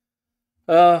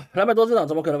蓝白多政党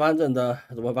怎么可能发生战争？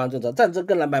怎么发生战争？战争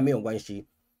跟蓝白没有关系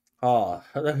啊。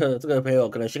这个朋友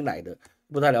可能新来的，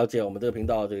不太了解我们这个频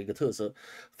道的一个特色。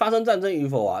发生战争与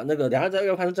否啊，那个两岸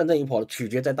要发生战争与否，取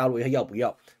决在大陆要不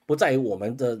要，不在于我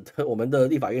们的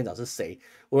立法院长是谁，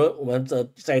我们的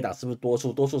在野党是不是多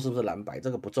数，多数是不是蓝白，这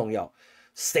个不重要。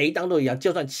谁当都一样，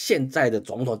就算现在的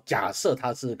总统，假设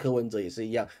他是柯文哲也是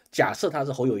一样，假设他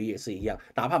是侯友宜也是一样，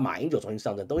哪怕马英九重新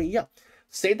上任都一样。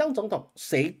谁当总统，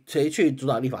谁去主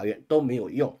导立法院都没有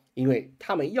用，因为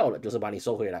他们要的就是把你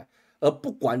收回来，而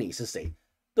不管你是谁，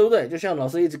对不对？就像老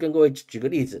师一直跟各位举个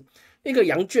例子，一个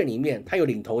羊圈里面它有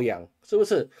领头羊，是不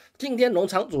是？今天农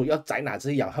场主要宰哪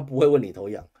只羊，他不会问领头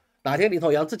羊。哪天领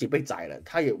头羊自己被宰了，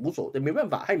他也无所谓，没办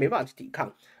法，他也没办法去抵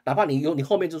抗。哪怕你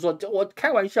后面就说，我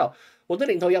开玩笑，我这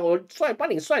领头羊，我帮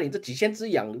你率领这几千只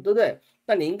羊，对不对？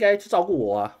那你应该去照顾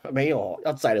我啊，没有，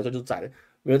要宰的时候就宰了，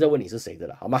没有再问你是谁的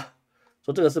了，好吗？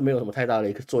说这个是没有什么太大的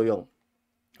一个作用。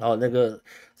好，那个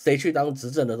谁去当执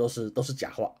政的都是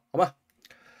假话，好吗？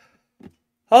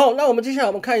好，那我们接下来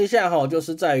我们看一下哈，就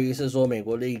是在于是说美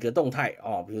国的一个动态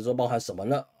啊，比如说包含什么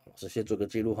呢？老师先做个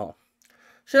记录哈。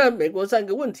现在美国上一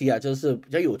个问题啊，就是比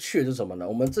较有趣的是什么呢？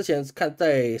我们之前看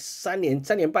在3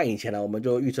年半以前呢，我们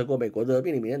就预测过美国的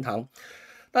命令名人堂，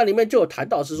那里面就有谈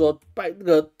到是说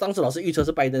当时老师预测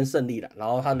是拜登胜利了，然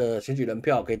后他的选举人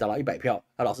票可以达到100票，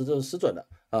老师就是失准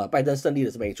了拜登胜利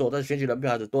的是没错，但是选举人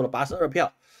票还是多了82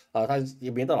票他也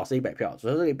没到老师100票，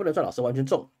所以也不能算老师完全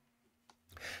中。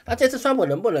那这次川普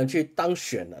能不能去当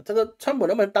选呢？这个川普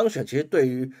能不能当选，其实对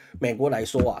于美国来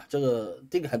说啊，这个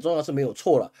很重要是没有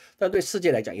错了，但对世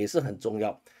界来讲也是很重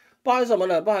要。包含什么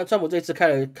呢？包含川普这次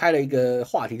开了一个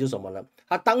话题，就是什么呢？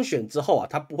他当选之后啊，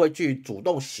他不会去主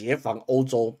动协防欧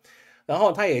洲，然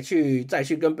后他也再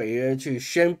去跟北约去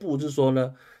宣布，就是说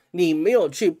呢，你没有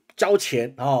去交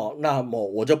钱那么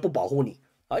我就不保护你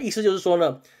意思就是说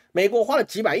呢，美国花了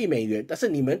几百亿美元，但是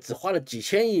你们只花了几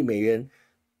千亿美元。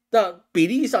那比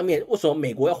例上面，为什么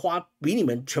美国要花比你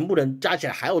们全部人加起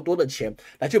来还要多的钱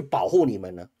来去保护你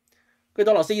们呢？各位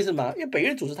懂老师意思吗？因为北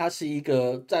约组织它是一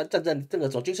个战争这个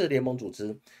军事联盟组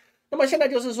织，那么现在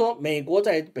就是说，美国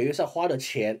在北约上花的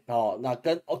钱那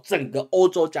跟整个欧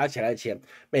洲加起来的钱，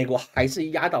美国还是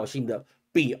压倒性的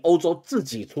比欧洲自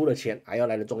己出的钱还要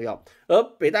来的重要。而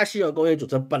北大西洋工业组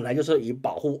织本来就是以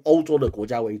保护欧洲的国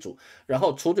家为主，然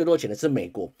后出最多钱的是美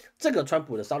国。这个川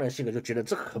普的商人性格就觉得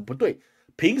这很不对。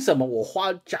凭什么我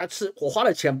花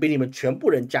的钱比你们全部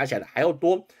人加起来还要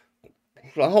多，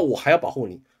然后我还要保护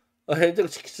你？这个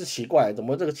是奇怪，怎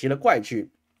么这个奇了怪去？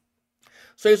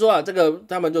所以说这个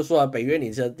他们就说北约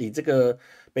你这个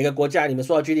每个国家你们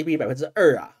说到 GDP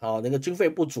 2%那个军费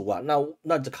不足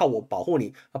那只靠我保护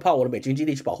你，靠我的美军基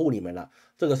地去保护你们了，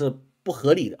这个是不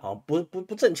合理的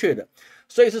不正确的。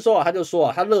所以是说他就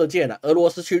说他乐见俄罗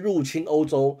斯去入侵欧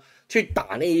洲，去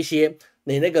打那一些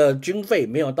你那个军费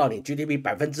没有到你 GDP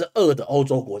 2%的欧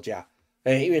洲国家，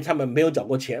因为他们没有缴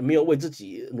过钱，没有为自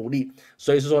己努力，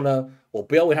所以是说呢，我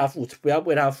不要为他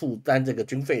负担这个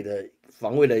军费的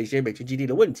防卫的一些美军基地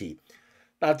的问题。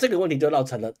那这个问题就造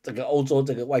成了整个欧洲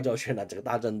这个外交圈整个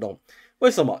大震动。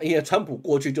为什么？因为川普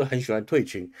过去就很喜欢退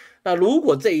群。那如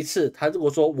果这一次他如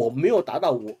果说我没有达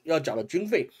到我要缴的军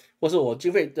费，或是我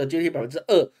军费的 GDP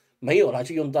 2%没有拿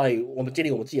去用在我们建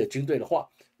立我们自己的军队的话，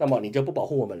那么你就不保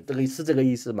护我们，是这个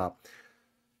意思吗？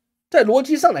在逻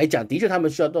辑上来讲，的确他们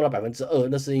需要做到2%，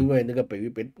那是因为那个北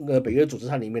约组织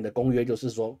它里面的公约就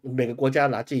是说，每个国家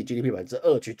拿自己 GDP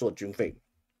 2%去做军费。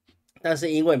但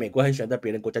是因为美国很喜欢在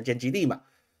别人国家建基地嘛，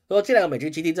说既然有美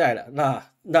军基地在了，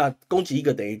那攻击一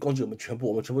个等于攻击我们全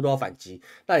部都要反击。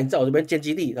那你在我这边建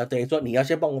基地，那等于说你要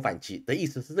先帮我反击的意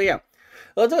思是这样。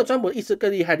而这个川普的意思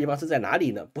更厉害的地方是在哪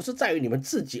里呢？不是在于你们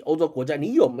自己欧洲国家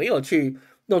你有没有去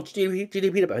用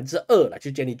GDP 的2%来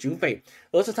去建立军费，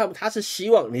而是他是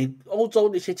希望你欧洲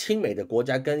那些亲美的国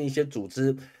家跟一些组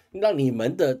织，让你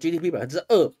们的 GDP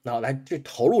 2%，然后来去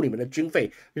投入你们的军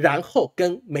费，然后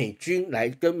跟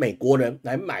美国人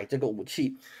来买这个武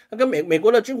器。那跟美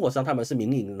国的军火商他们是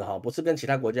民营的哈，不是跟其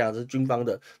他国家是军方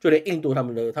的，就连印度他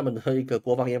们的一个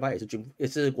国防研发也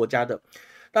是国家的。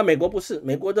那美国不是，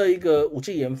美国的一个武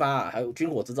器研发啊，还有军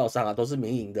火制造商啊，都是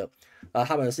民营的啊，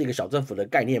他们是一个小政府的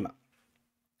概念嘛。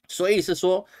所以是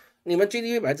说，你们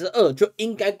GDP 2%就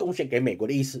应该贡献给美国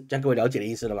的意思，这样各位了解的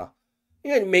意思了吗？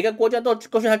因为每个国家都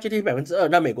贡献它 GDP 2%，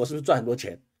那美国是不是赚很多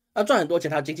钱？那赚很多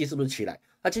钱，它经济是不是起来？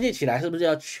它经济起来是不是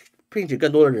要聘请更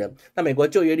多的人？那美国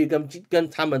就业率跟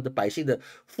他们的百姓的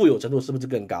富有程度是不是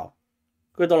更高？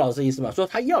各位懂老师意思吗？说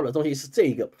他要的东西是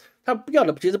这个，他要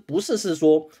的其实不是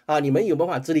说啊，你们有办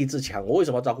法自立自强，我为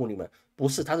什么要照顾你们？不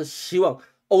是，他是希望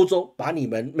欧洲把你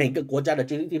们每个国家的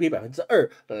GDP 2%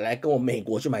来跟我美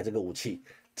国去买这个武器，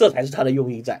这才是他的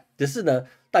用意在。只是呢，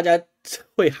大家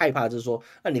会害怕，就是说，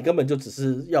那你根本就只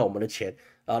是要我们的钱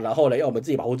啊，然后呢要我们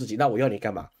自己保护自己，那我要你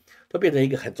干嘛？就变成一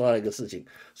个很重要的一个事情。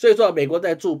所以说，美国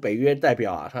在驻北约代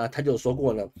表啊，他就说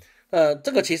过呢，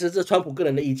这个其实是川普个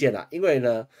人的意见啊，因为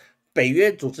呢。北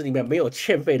约组织里面没有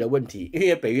欠费的问题，因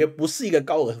为北约不是一个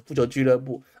高尔夫球俱乐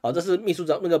部啊，这是秘书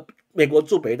长那个美国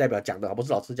驻北约代表讲的，不是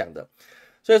老师讲的。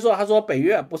所以说，他说北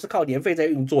约啊不是靠年费在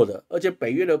运作的，而且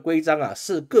北约的规章啊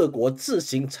是各国自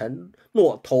行承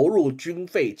诺投入军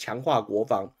费强化国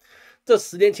防。这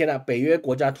10年前啊，北约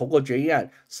国家通过决议案，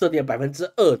设定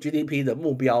2% GDP 的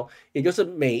目标，也就是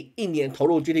每一年投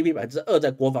入 GDP 2%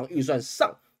在国防预算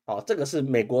上。啊，这个是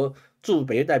美国驻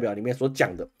北约代表里面所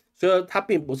讲的。所以它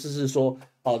并不是说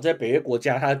在北约国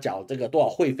家它缴这个多少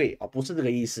会费啊，不是这个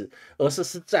意思，而是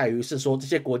在于是说这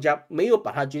些国家没有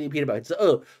把它 GDP 的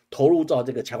2%投入到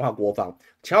这个强化国防。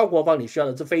强化国防，你需要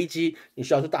的是飞机，你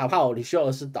需要的是大炮，你需要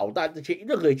的是导弹，这些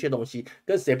任何一切东西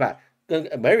跟谁买？跟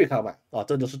America 买啊，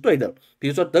这都是对的。比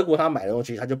如说德国他买的东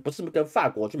西，他就不是跟法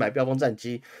国去买标风战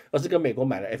机，而是跟美国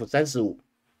买了 F-35。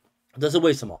这是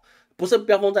为什么？不是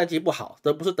标风战机不好，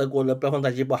这不是德国的标风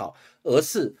战机不好，而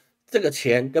是这个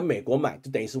钱跟美国买，就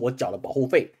等于是我缴了保护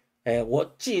费。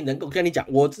我既能够跟你讲，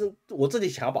我自己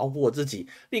想要保护我自己，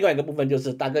另外一个部分就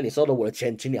是大哥，你收了我的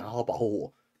钱，请你好好保护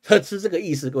我，是这个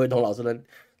意思。各位懂老师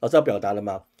要表达了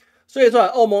吗？所以说，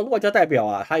欧盟外交代表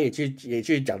啊，他也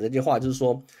去讲这句话，就是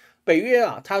说，北约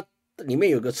啊，它里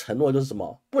面有个承诺，就是什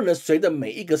么，不能随着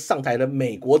每一个上台的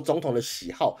美国总统的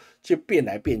喜好去变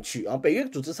来变去啊。北约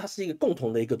组织它是一个共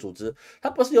同的一个组织，它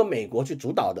不是由美国去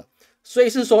主导的。所以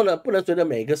是说呢，不能随着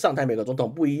每个上台每个总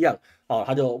统不一样啊，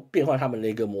他就变换他们的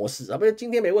一个模式啊，不是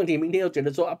今天没问题，明天又觉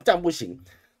得说啊这样不行，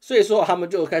所以说他们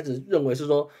就开始认为是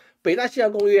说北大西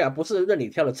洋公约啊不是任你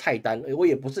挑的菜单，我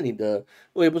也不是你的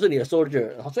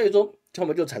soldier， 所以说他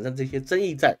们就产生这些争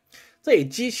议在，这也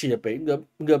激起了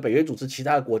那个北约组织其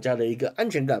他国家的一个安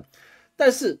全感。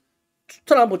但是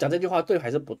特朗普讲这句话对还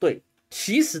是不对？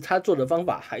其实他做的方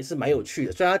法还是蛮有趣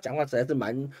的，虽然他讲话实在是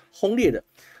蛮轰烈的。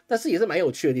但是也是蛮有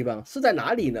趣的地方，是在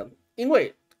哪里呢？因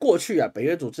为过去啊，北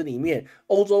约组织里面，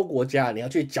欧洲国家你要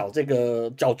去缴足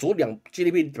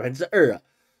GDP 2%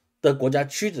的国家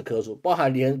屈指可数，包含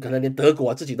可能连德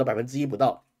国自己都1%不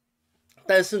到。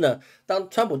但是呢，当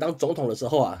川普当总统的时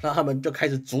候啊，那他们就开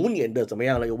始逐年的怎么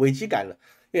样了，有危机感了，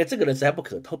因为这个人实在不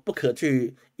可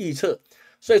去预测。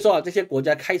所以说啊，这些国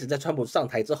家开始在川普上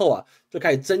台之后啊，就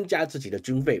开始增加自己的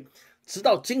军费，直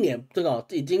到今年这个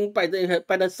已经拜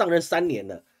登上任3年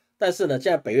了。但是呢，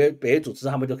现在北约组织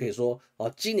他们就可以说，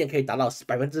今年可以达到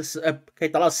可以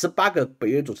达到18个北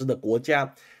约组织的国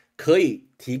家，可以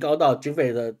提高到军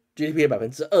费的 GDP 的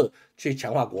2%去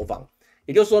强化国防。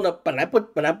也就是说呢，本来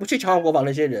不去强化国防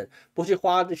那些人，不去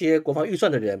花这些国防预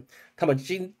算的人，他们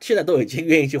现在都已经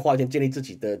愿意去花钱建立自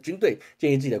己的军队，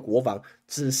建立自己的国防，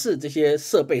只是这些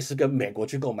设备是跟美国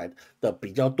去购买的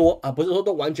比较多啊，不是说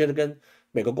都完全的跟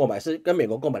美国购买，是跟美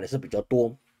国购买的是比较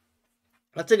多。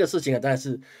那这个事情啊，当然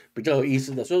是比较有意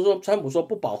思的。所以说，川普说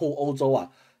不保护欧洲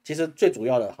啊，其实最主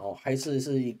要的还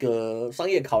是一个商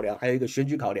业考量，还有一个选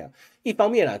举考量。一方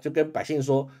面啊，就跟百姓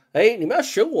说，你们要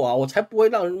选我啊，我才不会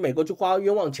让美国去花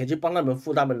冤枉钱去帮他们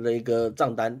付他们的一个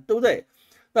账单，对不对？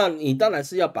那你当然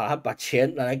是要把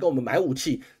钱拿来跟我们买武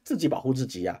器，自己保护自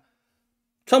己呀。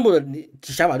川普的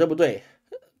想法对不对？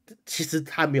其实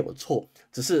他没有错，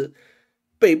只是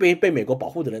被美国保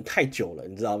护的人太久了，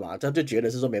你知道吗？他就觉得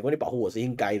是说美国你保护我是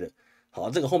应该的。好，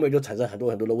这个后面就产生很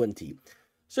多的问题。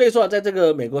所以说在这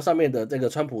个美国上面的这个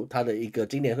川普他的一个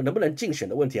今年能不能竞选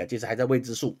的问题啊，其实还在未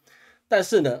知数。但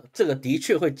是呢，这个的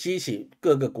确会激起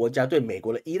各个国家对美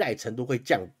国的依赖程度会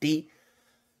降低。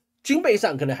军备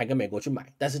上可能还跟美国去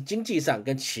买，但是经济上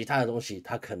跟其他的东西，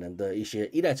它可能的一些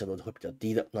依赖程度会比较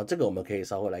低的。那这个我们可以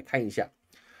稍微来看一下。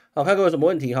好，看各位有什么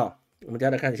问题哈？我们接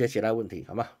下来看一些其他问题，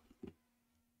好吗？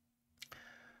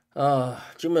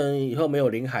金门以后没有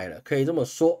领海了，可以这么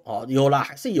说哦，有啦，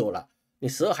还是有啦。你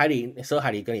12海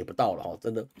里跟也不到了哦，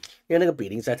真的，因为那个比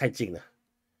邻实在太近了。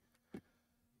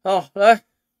好，来，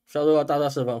小周要大大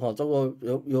释放哈，中国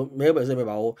没有本事没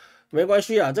把握，没关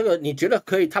系啊，这个你觉得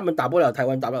可以，他们打不了台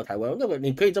湾，打不了台湾，那个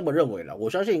你可以这么认为了。我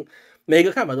相信每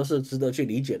个看法都是值得去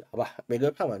理解的，好吧？每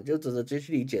个看法就值得去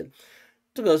理解，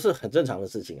这个是很正常的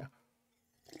事情啊。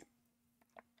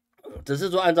只是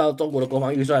说按照中国的国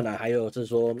防预算呢，还有是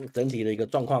说整体的一个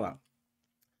状况啊，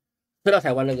推到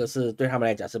台湾那个是对他们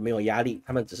来讲是没有压力，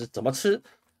他们只是怎么吃，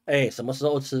什么时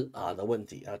候吃啊的问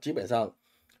题啊，基本上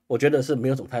我觉得是没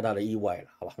有什么太大的意外了，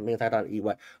好吧，没有太大的意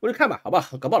外，我就看吧，好吧，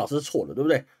搞不好老师是错的，对不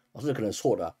对？老师可能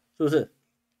错的、啊，是不是？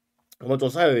我们总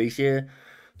是要有一些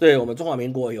对我们中华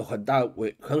民国有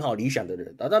很好理想的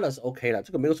人，那当然是 OK 了，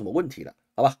这个没有什么问题了，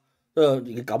好吧？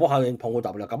你搞不好连澎湖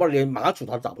打不了，搞不好连马祖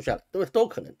都打不下来，对不对？都有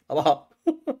可能，好不好？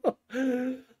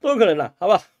都有可能的，好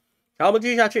不好？好，我们继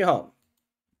续下去哈。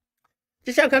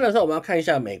接下来看的时候，我们要看一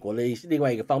下美国的另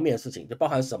外一个方面的事情，就包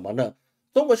含什么呢？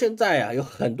中国现在啊有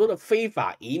很多的非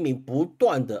法移民不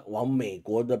断的往美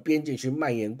国的边境去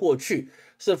蔓延过去，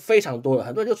是非常多的。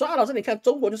很多人就说啊，老师你看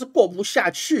中国就是过不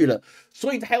下去了，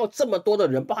所以还有这么多的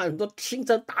人，包含很多新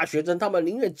生大学生，他们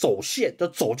宁愿走线就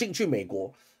走进去美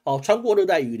国。哦，穿过热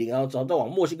带雨林，然后走到往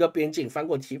墨西哥边境，翻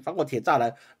过铁栅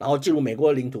栏，然后进入美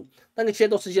国的领土。那些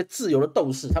都是一些自由的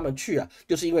斗士，他们去啊，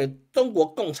就是因为中国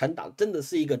共产党真的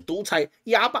是一个独裁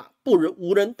压霸、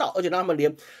无人道，而且他们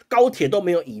连高铁都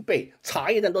没有以备，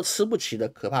茶叶蛋都吃不起的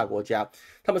可怕国家。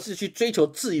他们是去追求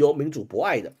自由、民主、博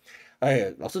爱的。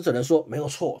老师只能说没有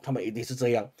错，他们一定是这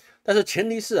样。但是前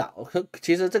提是啊，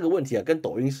其实这个问题啊，跟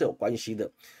抖音是有关系的。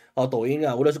哦，抖音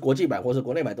啊，无论是国际版或是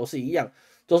国内版都是一样。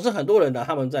总是很多人呢，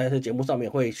他们在这节目上面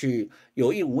会去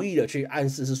有意无意的去暗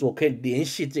示，是说可以联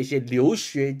系这些留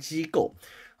学机构，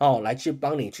哦，来去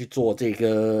帮你去做这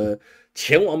个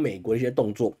前往美国的一些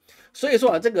动作。所以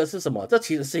说啊，这个是什么？这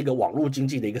其实是一个网络经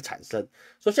济的一个产生。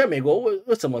说现在美国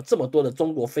为什么这么多的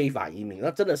中国非法移民？那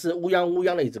真的是乌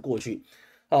泱的一直过去。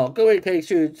哦，各位可以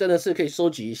去，真的是可以收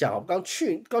集一下哦。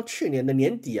去年的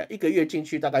年底啊，一个月进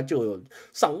去大概就有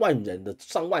上万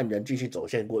人继续走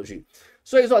线过去。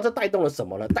所以说这带动了什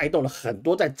么呢？带动了很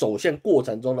多在走线过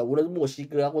程中呢，无论是墨西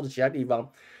哥啊或者其他地方，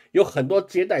有很多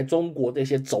接待中国这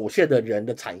些走线的人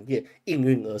的产业应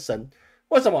运而生。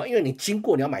为什么？因为你经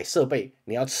过你要买设备，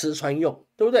你要吃穿用，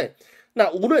对不对？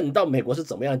那无论你到美国是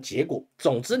怎么样的结果，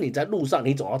总之你在路上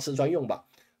你总要吃穿用吧。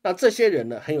那这些人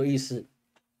呢很有意思，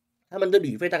他们的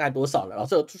旅费大概多少呢？老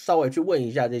师稍微去问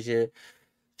一下这些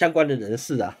相关的人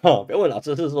士啊，不要问老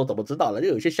师是说怎么知道了，就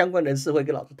有一些相关人士会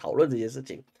跟老师讨论这些事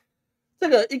情。这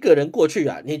个一个人过去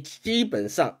啊，你基本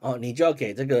上啊，你就要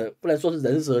给这个不能说是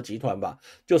人蛇集团吧，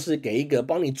就是给一个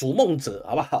帮你逐梦者，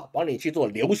好不好？帮你去做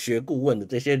留学顾问的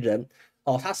这些人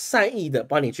哦，他善意的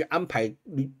帮你去安排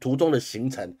途中的行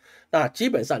程。那基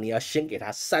本上你要先给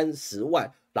他30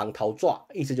万朗头抓，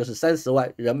意思就是30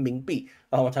万人民币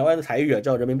啊。台湾的台语啊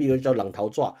叫人民币，又叫朗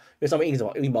头抓，因为上面印什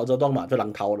么？印毛泽东嘛，就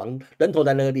人头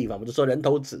在那个地方，我们就说人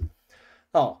头纸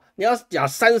哦。你要讲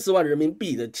30万人民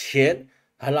币的钱。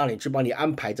还让你去帮你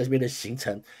安排这边的行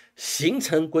程，行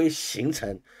程归行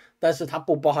程，但是它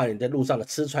不包含你在路上的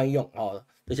吃穿用哦，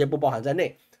这些不包含在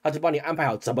内，他就帮你安排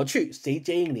好怎么去，谁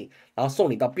接应你，然后送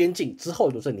你到边境之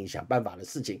后，就是你想办法的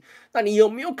事情。那你有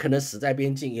没有可能死在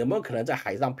边境？有没有可能在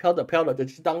海上飘着就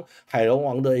去当海龙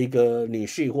王的一个女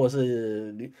婿，或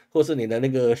是你的那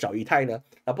个小姨太呢？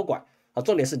啊，不管啊，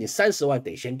重点是你30万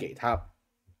得先给他。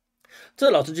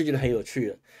这老师就觉得很有趣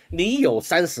了，你有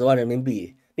30万人民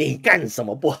币。你干什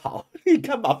么不好？你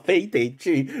干嘛非得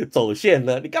去走线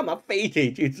呢？你干嘛非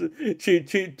得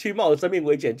去冒生命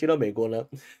危险去到美国呢？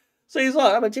所以说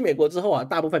啊，他们进美国之后啊，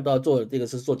大部分都要做这个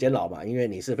是做监牢嘛，因为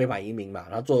你是非法移民嘛，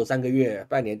然后做3个月、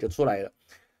半年就出来了，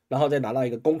然后再拿到一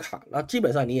个工卡，然后基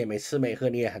本上你也没吃没喝，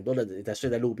你也很多的人在睡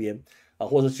在路边啊，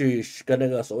或者去跟那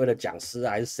个所谓的讲师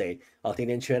啊还是谁啊，甜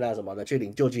甜圈啊什么的去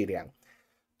领救济粮。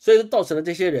所以造成了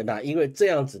这些人因为这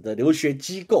样子的留学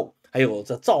机构，还有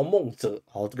这造梦者，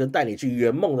跟带你去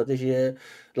圆梦的这些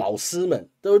老师们，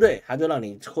对不对？他就让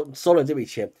你收了这笔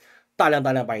钱，大量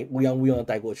把你乌泱的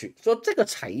带过去。说这个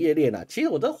产业链其实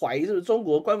我都怀疑是不是中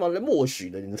国官方在默许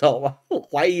的，你知道吗？我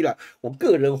怀疑了，我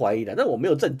个人怀疑了，但我没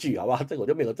有证据，好不好？这个我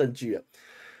就没有证据了。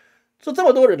说这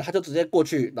么多人，他就直接过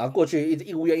去，然后过去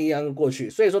一乌泱过去。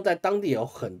所以说，在当地有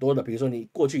很多的，比如说你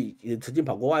过去也曾经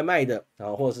跑过外卖的，然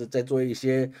后或者是在做一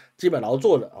些基本劳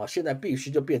作的啊，现在必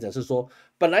须就变成是说，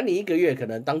本来你一个月可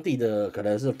能当地的可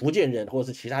能是福建人或者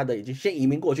是其他的已经先移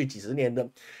民过去几十年的，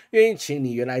愿意请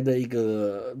你原来的一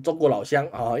个中国老乡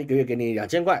啊，一个月给你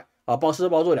2000块啊，包吃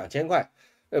包住2000块，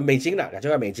美金啦，2000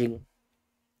块美金。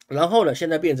然后呢，现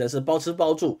在变成是包吃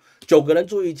包住，9个人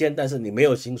住一间，但是你没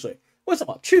有薪水。为什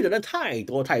么？去的人太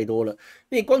多太多了，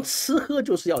你光吃喝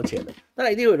就是要钱的。当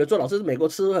然一定有人说，老师，美国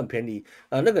吃喝很便宜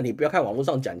那个你不要看网络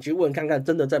上讲，去问看看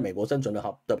真的在美国生存的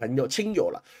好的朋友亲友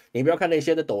了。你不要看那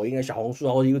些在抖音啊、小红书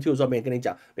啊或者 YouTube 上面跟你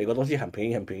讲美国东西很便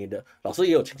宜很便宜的，老师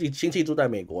也有亲戚住在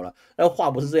美国了，那话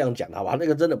不是这样讲的，好吧？那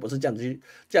个真的不是这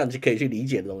样子可以去理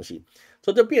解的东西。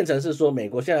所以就变成是说，美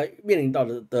国现在面临到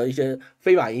的一些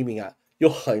非法移民啊，有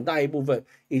很大一部分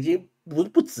已经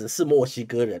不只是墨西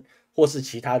哥人。或是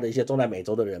其他的一些中南美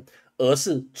洲的人，而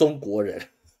是中国人。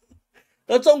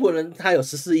而中国人他有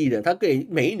14亿人，他可以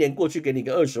每一年过去给你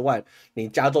个20万，你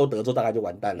加州、德州大概就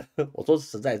完蛋了。我说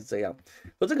实在是这样，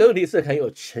我这个问题是很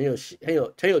有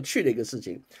趣的一个事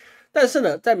情。但是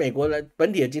呢，在美国的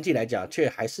本体的经济来讲，却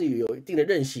还是有一定的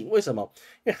韧性。为什么？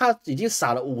因为他已经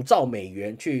撒了5兆美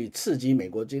元去刺激美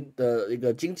国的一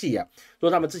个经济啊，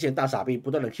说他们之前大傻逼不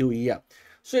断的 QE 啊。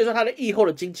所以说它的疫后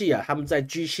的经济啊，他们在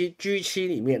G7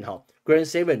里面Grand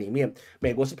Seven 里面，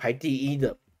美国是排第1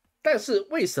的。但是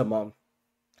为什么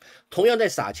同样在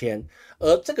撒钱，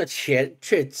而这个钱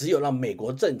却只有让美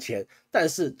国挣钱，但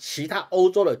是其他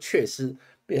欧洲的却是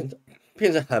变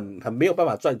成很没有办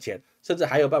法赚钱，甚至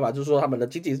还有办法就是说他们的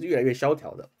经济是越来越萧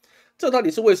条的。这到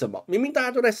底是为什么？明明大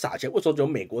家都在撒钱，为什么只有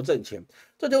美国挣钱？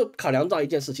这就考量到一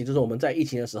件事情，就是我们在疫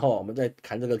情的时候，我们在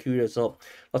谈这个 QE 的时候，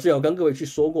老师有跟各位去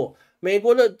说过，美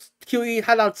国的 QE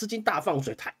它让资金大放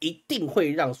水，它一定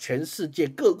会让全世界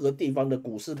各个地方的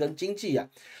股市跟经济啊，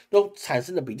都产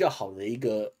生了比较好的一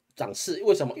个涨势。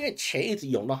为什么？因为钱一直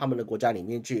涌到他们的国家里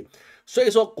面去，所以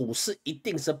说股市一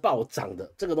定是暴涨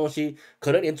的。这个东西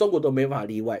可能连中国都没办法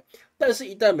例外。但是，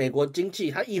一旦美国经济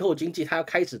它疫后经济它要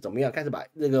开始怎么样？开始把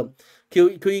那个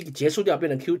QE 结束掉，变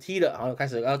成 QT 了，然后开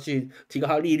始要去提高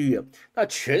它的利率了，那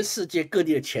全世界各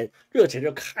地的热钱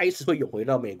就开始会涌回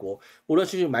到美国，无论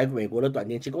是去买美国的短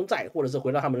年期公债，或者是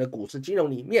回到他们的股市金融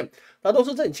里面，它都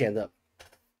是挣钱的。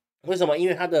为什么？因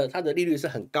为它的利率是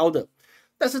很高的。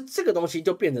但是这个东西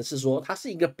就变成是说，它是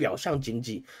一个表象经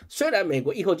济。虽然美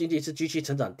国疫后经济是G7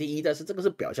成长第1，但是这个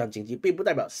是表象经济，并不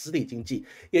代表实体经济。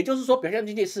也就是说，表象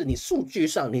经济是你数据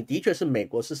上你的确是美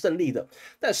国是胜利的，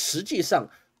但实际上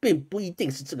并不一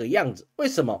定是这个样子。为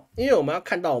什么？因为我们要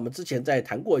看到，我们之前在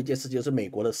谈过一件事情，就是美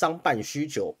国的商办需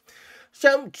求。虽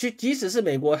然即使是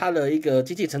美国它的一个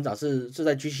经济成长是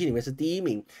在 G7 里面是第1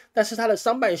名，但是它的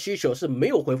商办需求是没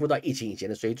有恢复到疫情以前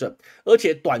的水准，而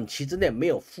且短期之内没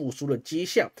有复苏的迹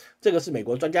象。这个是美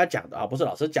国专家讲的啊，不是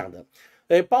老师讲的。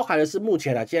包含的是目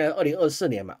前现在2024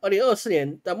年嘛，2024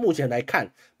年到目前来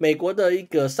看，美国的一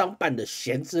个商办的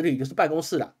闲置率，就是办公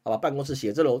室啦，好吧，办公室、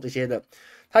写字楼这些的，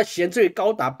它闲置率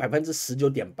高达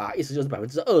19.8%，意思就是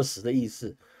20%的意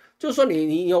思，就是说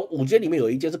你有5间里面有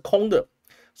1间是空的。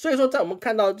所以说，在我们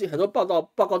看到很多报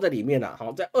告在里面在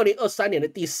2023年的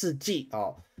第4季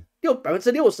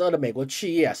62%的美国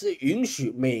企业是允许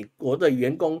美国的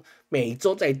员工每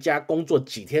周在家工作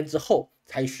几天之后，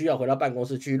才需要回到办公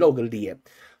室去露个脸，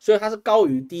所以它是高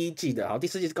于第1季的第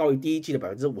4季是高于第1季的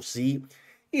51%。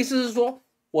意思是说，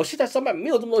我现在上班没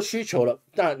有这么多需求了，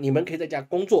那你们可以在家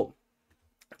工作。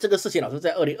这个事情，老师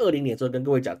在2020年的时候跟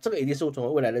各位讲，这个一定是成为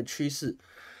未来的趋势。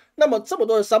那么这么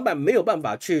多的商办没有办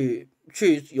法去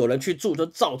有人去住，就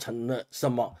造成了什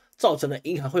么？造成了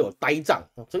银行会有呆账。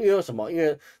这因为什么？因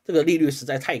为这个利率实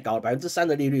在太高了，3%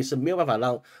的利率是没有办法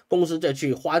让公司再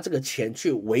去花这个钱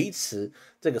去维持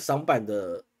这个商办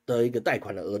的一个贷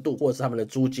款的额度，或者是他们的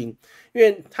租金，因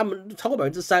为他们超过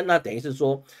3%，那等于是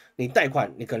说你贷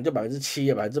款你可能就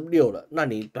7%、6%了，那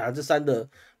你3%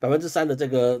的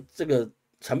这个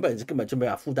成本是根本就没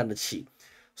法负担得起。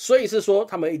所以是说，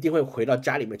他们一定会回到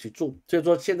家里面去住。所以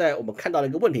说，现在我们看到的一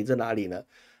个问题在哪里呢？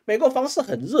美国房市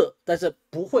很热，但是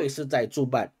不会是在住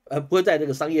办，不会在这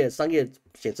个商业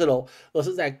写字楼，而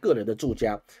是在个人的住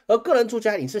家。而个人住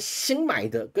家你是新买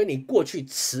的，跟你过去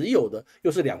持有的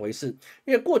又是2回事。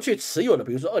因为过去持有的，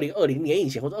比如说2020年以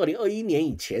前或者2021年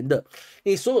以前的，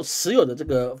你所有持有的这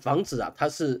个房子它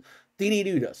是低利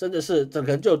率的，甚至是可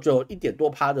能就只有1%多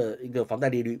的一个房贷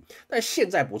利率。但现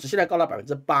在不是，现在高达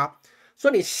8%。所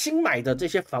以你新买的这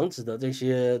些房子的这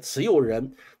些持有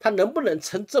人，他能不能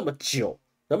撑这么久？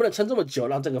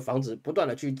让这个房子不断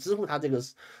的去支付他的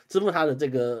这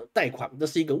个贷款，这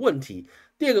是一个问题。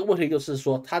第二个问题就是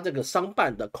说，他这个商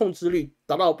办的控制率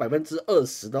达到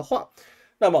20%的话，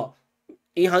那么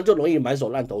银行就容易满手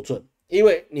烂头寸，因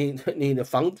为你的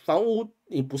房屋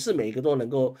你不是每一个都能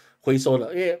够回收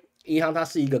的，因为银行它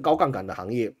是一个高杠杆的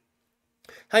行业。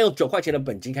他用9块钱的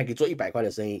本金还可以做100块的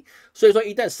生意，所以说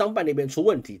一旦商办那边出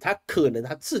问题，他可能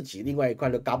他自己另外一块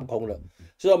就嘎不空了。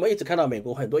所以我们一直看到美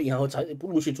国很多银行会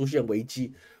陆续出现危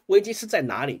机，危机是在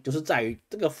哪里？就是在于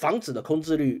这个房子的空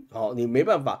置率，你没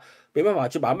办法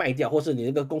去把它卖掉，或是你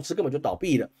那个公司根本就倒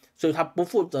闭了，所以他不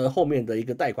负责后面的一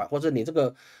个贷款，或者你这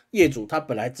个业主他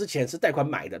本来之前是贷款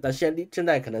买的，但现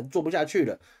在可能做不下去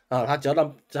了啊，他只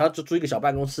要就租一个小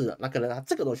办公室了，那可能他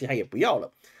这个东西他也不要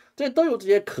了。这都有这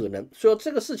些可能，所以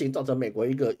这个事情造成美国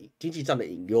一个经济上的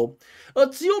隐忧，而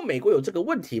只有美国有这个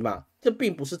问题嘛？这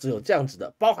并不是只有这样子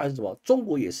的，包含什么？中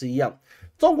国也是一样，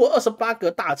中国28个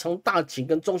大型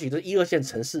跟中型的1、2线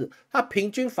城市，它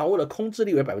平均房屋的空置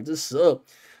率为12%，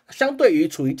相对于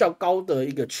处于较高的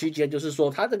一个区间，就是说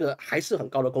它这个还是很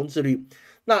高的空置率。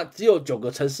那只有9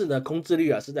个城市的空置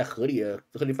率是在合理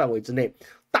范围之内，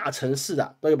大城市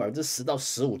都有10%到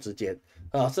15%之间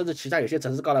甚至其他有些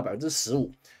城市高达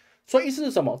15%。所以意思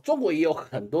是什么？中国也有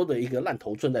很多的一个烂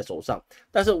头寸在手上，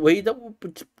但是唯一的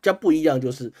比较不一样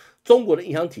就是中国的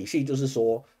银行体系，就是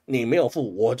说你没有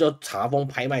付，我就查封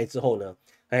拍卖之后呢，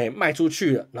卖出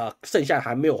去了，那剩下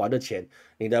还没有还的钱，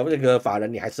你的那个法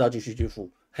人你还是要继续去付，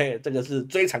这个是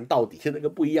追偿到底，那个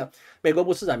不一样。美国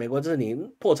不是美国就是你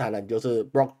破产了，你就是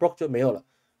broke 就没有了，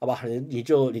好吧？你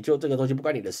就这个东西不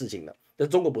关你的事情了。但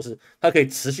中国不是，它可以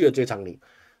持续的追偿你，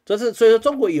所以说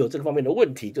中国也有这个方面的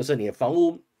问题，就是你的房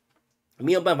屋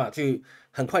没有办法去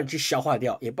很快去消化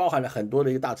掉，也包含了很多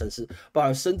的一个大城市，包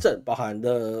含深圳，包含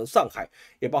的上海，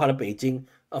也包含了北京，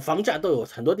房价都有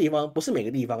很多地方，不是每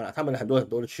个地方啦，他们很多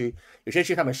的区，有些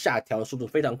区他们下调的速度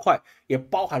非常快，也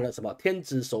包含了什么天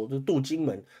子首都镀金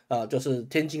门就是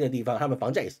天津的地方，他们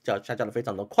房价也是下降的非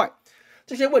常的快。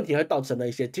这些问题会造成了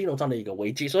一些金融上的一个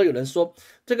危机，所以有人说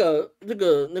那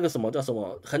个什么叫什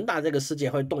么恒大这个事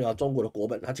件会动摇中国的国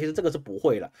本，其实这个是不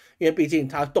会了，因为毕竟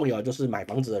它动摇就是买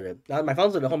房子的人，然后买房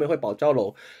子的人后面会保交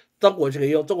楼，中国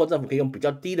政府可以用比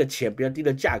较低的钱、比较低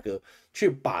的价格去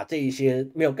把这一些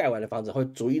没有盖完的房子会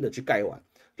逐一的去盖完。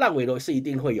烂尾楼是一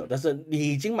定会有，但是你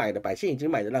已经买的百姓已经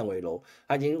买的烂尾楼，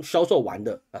它已经销售完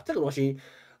的这个东西。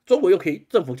中国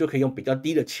政府就可以用比较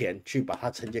低的钱去把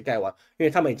它承接盖完，因为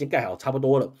他们已经盖好差不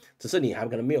多了，只是你还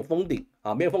可能没有封顶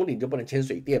没有封顶就不能牵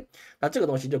水电，那这个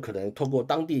东西就可能透过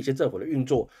当地一些政府的运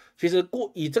作，其实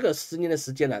以这个10年的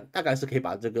时间呢，大概是可以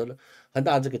把这个恒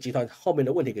大这个集团后面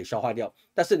的问题给消化掉。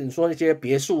但是你说那些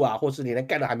别墅或是你连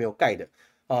盖都还没有盖的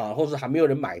或是还没有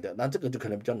人买的，那这个就可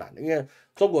能比较难了，因为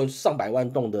中国上百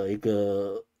万栋的一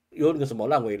个。有那个什么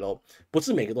烂尾楼，不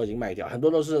是每个都已经卖掉，很多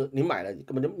都是你买了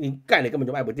你盖了根本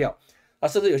就卖不掉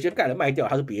甚至有些盖了卖掉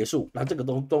它是别墅，那这个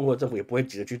中国政府也不会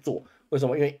急着去做，为什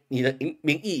么？因为你的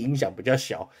民意影响比较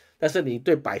小，但是你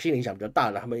对百姓的影响比较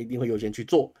大的，他们一定会优先去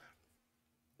做。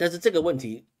但是这个问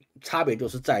题差别就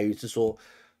是在于是说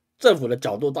政府的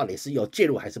角度到底是有介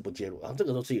入还是不介入这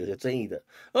个都是有些争议的。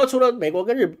而除了美国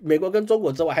跟中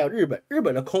国之外，还有日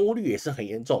本的空屋率也是很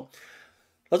严重。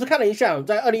老师看了一下，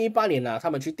在2018年他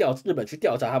们日本去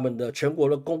调查他们的全国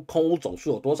的空屋总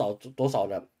数有多少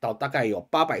呢？到大概有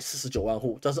849万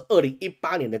户，这是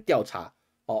2018年的调查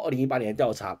2018年的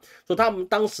调查，说他们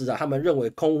当时他们认为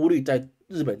空屋率在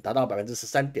日本达到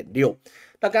13.6%。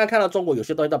那刚刚看到中国有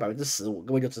些东西到15%，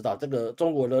各位就知道这个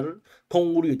中国的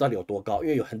空屋率到底有多高，因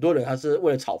为有很多人他是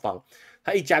为了炒房。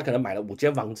他一家可能买了5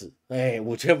间房子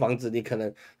，5间房子你可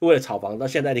能为了炒房，到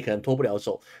现在你可能脱不了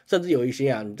手，甚至有一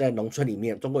些你在农村里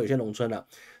面，中国有些农村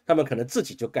他们可能自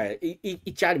己就盖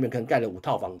一家里面可能盖了5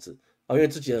套房子因为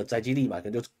自己的宅基地嘛，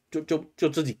可能就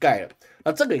自己盖了，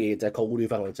那这个也在空屋率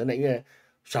范围之内，因为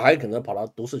小孩可能跑到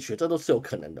都市去，这都是有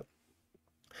可能的。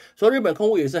所以日本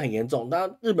空屋也是很严重，当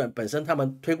然日本本身他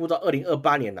们推估到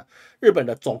2028年日本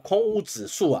的总空屋指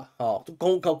数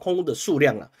空屋的数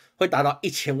量会达到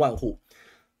1000万户。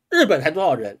日本才多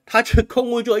少人？他就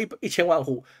空屋就1000万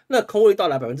户，那空屋率到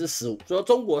达15%，所以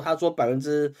中国他说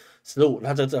15%，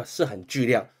那这是很巨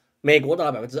量。美国到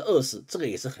达20%，这个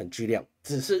也是很巨量。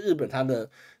只是日本它的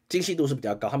精细度是比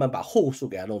较高，他们把户数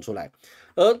给它弄出来。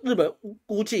而日本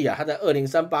估计他在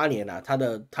2038年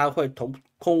他会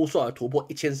空屋数额突破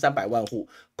1300万户，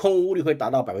空屋率会达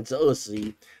到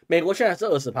21%。美国现在是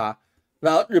20%，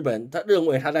然后日本他认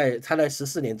为他在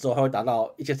14年之后他会达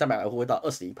到1300万户，会到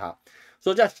21%。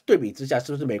所以在对比之下，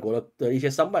是不是美国的一些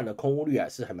商办的空屋率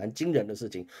是很蛮惊人的事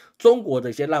情？中国的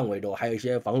一些烂尾楼，还有一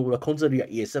些房屋的空置率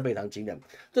也是非常惊人。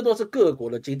这都是各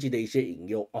国的经济的一些隐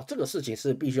忧这个事情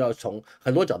是必须要从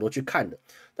很多角度去看的。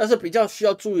但是比较需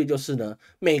要注意就是呢，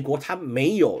美国它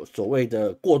没有所谓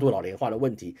的过度老龄化的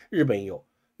问题，日本有，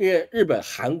因为日本、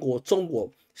韩国、中国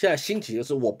现在兴起就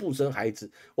是我不生孩子，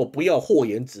我不要祸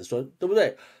延子孙，对不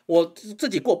对？我自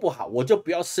己过不好，我就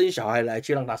不要生小孩来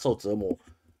去让他受折磨。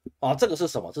这个是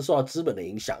什么？是受到资本的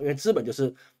影响，因为资本就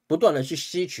是不断的去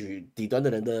吸取底端的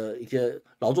人的一些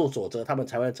劳作所得，他们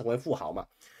才会成为富豪嘛。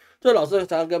所以老师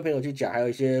常常跟朋友去讲，还有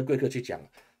一些贵客去讲，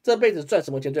这辈子赚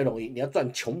什么钱最容易？你要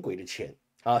赚穷鬼的钱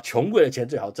穷鬼的钱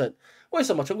最好挣。为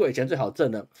什么穷鬼的钱最好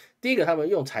挣呢？第一个，他们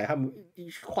用财，他们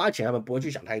花钱，他们不会去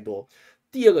想太多。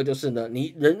第二个就是呢，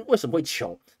你人为什么会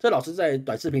穷？这老师在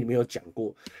短视频里面有讲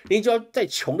过，你就要在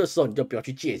穷的时候，你就不要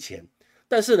去借钱。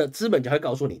但是呢，资本家会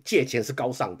告诉你，借钱是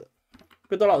高尚的。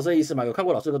懂老师的意思吗？有看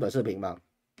过老师的短视频吗？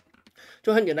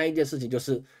就很简单一件事情，就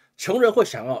是穷人会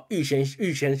想要预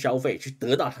先消费，去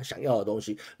得到他想要的东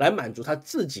西，来满足他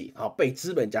自己被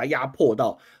资本家压迫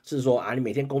到，是说你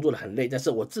每天工作的很累，但是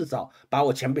我至少把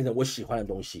我钱变成我喜欢的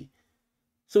东西，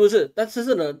是不是？但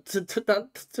是呢，这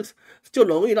就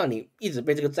容易让你一直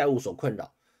被这个债务所困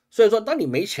扰。所以说，当你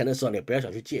没钱的时候，你不要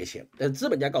想去借钱。但是资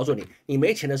本家告诉你，你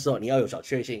没钱的时候，你要有小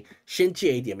确幸，先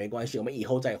借一点没关系，我们以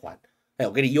后再还。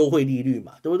我给你优惠利率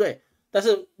嘛，对不对？但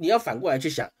是你要反过来去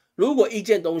想，如果一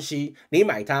件东西你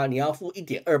买它，你要付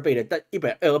1.2倍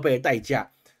的代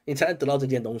价，你才能得到这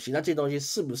件东西。那这件东西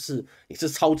是不是你是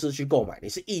超支去购买，你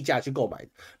是溢价去购买的？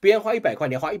别人花100块，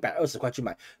你要花120块去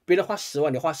买；别人花10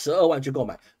万，你花12万去购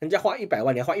买；人家花100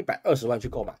万，你要花120万去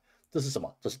购买。这是什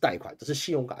么？这是贷款，这是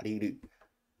信用卡利率。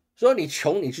所以你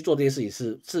穷，你去做这些事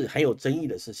情是很有争议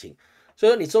的事情。所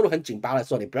以说你收入很紧巴的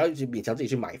时候，你不要去勉强自己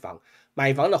去买房。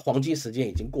买房的黄金时间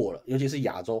已经过了，尤其是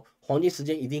亚洲，黄金时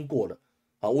间一定过了。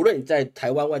无论你在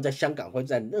台湾、在香港或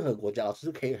在任何国家，老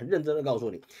师可以很认真的告诉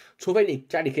你，除非你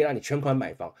家里可以让你全款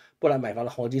买房，不然买房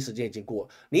的黄金时间已经过了。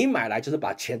你买来就是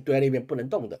把钱堆在那边不能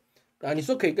动的。你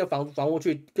说可以跟房屋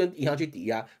去跟银行去抵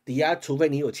押，除非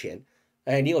你有钱。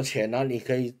你有钱，然后你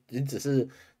只是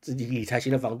自己理财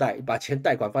型的房贷，把钱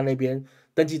贷款放那边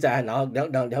登记在案，然后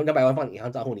200万放你银行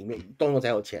账户里面动用才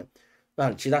有钱。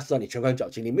那其他时候你全款缴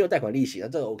清，你没有贷款利息，那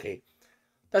这个 OK。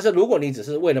但是如果你只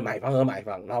是为了买房而买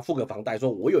房，然后付个房贷，说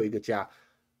我有一个家，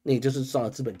你就是上了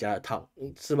资本家的套，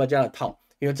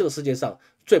因为这个世界上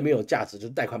最没有价值就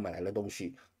是贷款买来的东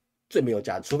西，最没有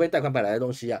价值，除非贷款买来的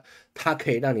东西它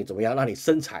可以让你怎么样，让你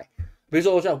生财。比如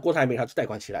说像郭台铭，他是贷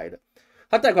款起来的，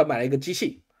他贷款买了一个机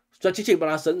器，所以机器帮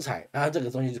他生财，那这个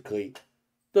东西是可以，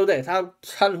对不对？他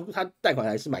贷款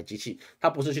来是买机器，他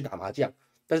不是去打麻将。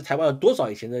但是台湾有多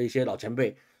少以前的一些老前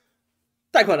辈，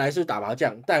贷款来是打麻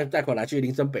将，贷款来去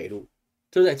林森北路，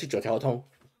对不对？去9条通，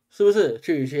是不是？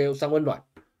去一些三温暖，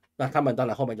那他们当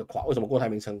然后面就垮。为什么郭台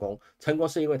铭成功？成功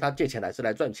是因为他借钱来是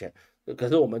来赚钱，可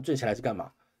是我们借钱来是干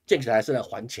嘛？借钱来是来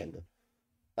还钱的，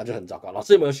那就很糟糕。老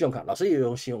师有没有信用卡？老师也有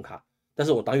用信用卡，但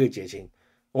是我当月结清，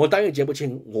我当月结不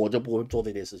清，我就不会做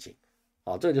这件事情。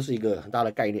这个就是一个很大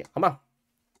的概念，好吗？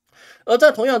而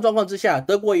在同样的状况之下，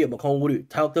德国也有没有空污率？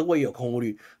德国也有空污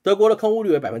率，德国的空污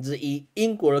率为1%，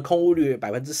英国的空污率为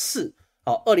4%。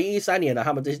2013年呢，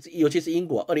他们尤其是英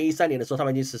国，2013年的时候，他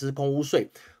们已经实施空污税，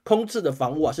空置的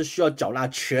房屋是需要缴纳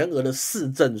全额的市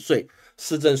政税。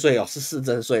市政税是市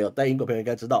政税但英国朋友应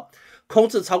该知道，空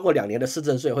置超过2年的市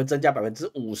政税会增加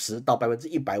50%到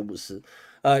150%。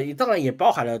当然也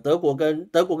包含了德国跟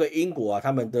英国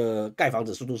他们的盖房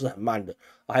子速度是很慢的，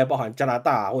还有包含加拿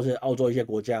大或者澳洲一些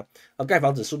国家盖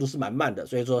房子速度是蛮慢的，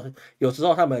所以说有时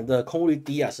候他们的空污率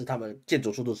低是他们建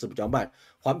筑速度是比较慢，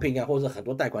环评或者很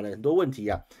多贷款的很多问题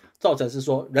造成是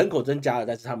说人口增加了，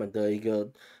但是他们的一个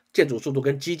建筑速度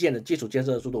跟基建的基础建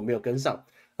设的速度没有跟上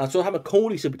所以他们空污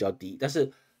率是比较低，但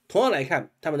是同样来看，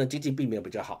他们的经济并没有比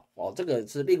较好这个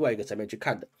是另外一个层面去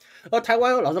看的。而台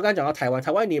湾，老师刚才讲到台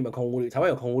湾你有没有空污率？台湾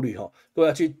有空污率各位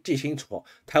要去记清楚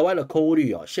台湾的空污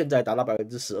率现在达到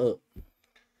12%。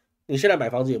你现在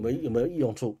买房子有没有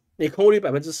用处？你空污率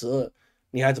12%，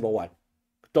你还怎么玩？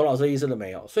懂老师的意思了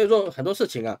没有？所以说很多事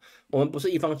情我们不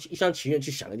是一厢情愿去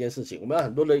想一件事情，我们要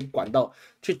很多的管道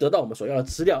去得到我们所要的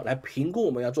资料，来评估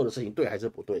我们要做的事情对还是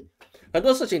不对。很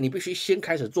多事情你必须先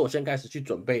开始做，先开始去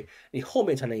准备，你后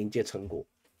面才能迎接成果，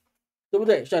对不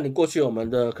对？像你过去我们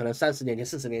的可能30年前、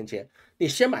40年前，你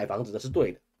先买房子的是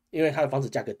对的，因为他的房子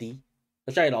价格低。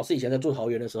像老师以前在住桃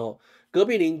园的时候，隔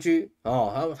壁邻居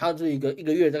他是一个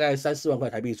月大概3-4万块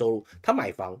台币收入，他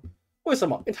买房。为什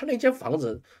么？因为他那间房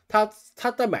子，他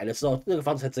在买的时候，那个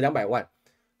房子才值200万，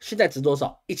现在值多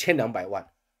少？1200万。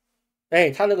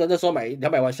他那时候买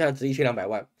200万，现在值1200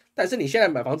万。但是你现在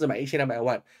买房子买1200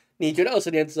万，你觉得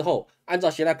20年之后，按照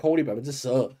现在空污率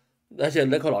12%，而且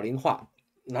人口老龄化，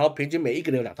然后平均每一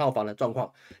个人有2套房的状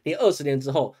况，你20年之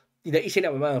后，你的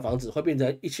1200万的房子会变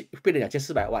成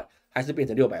2400万，还是变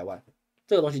成600万？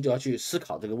这个东西就要去思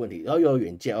考这个问题，然后又有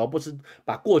远见，而不是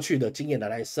把过去的经验拿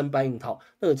来生搬硬套，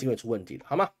那个机会出问题了，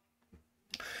好吗？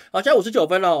好，现在59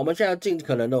分了，我们现在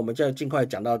尽快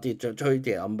讲到最后一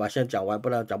点，我们把现在讲完，不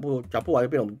然讲不完就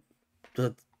变成我们就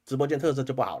是直播间特色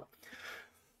就不好了。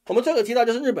我们最后提到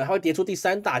就是日本它会跌出第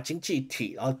3大经济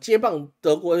体，然后接棒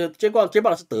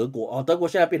的是德国哦，德国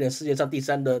现在变成世界上第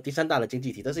三大的经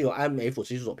济体，这是由 IMF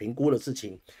所评估的事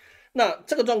情。那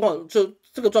这个状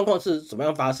况是怎么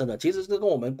样发生的？其实是跟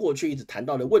我们过去一直谈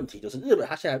到的问题，就是日本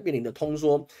它现在面临的通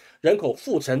缩、人口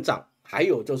负成长，还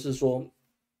有就是说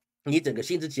你整个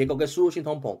薪资结构跟输入性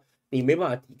通膨，你没办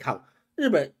法抵抗。日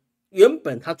本原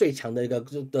本它最强的一个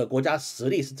的国家实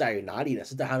力是在于哪里呢？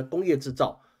是在它的工业制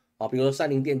造。比如说三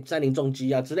菱重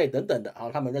机啊之类等等的，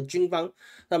他们的军方，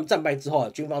他们战败之后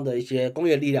军方的一些工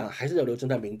业力量还是有留存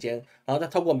在民间，然后再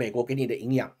透过美国给你的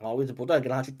营养，一直不断跟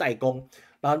他去代工，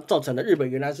然后造成了日本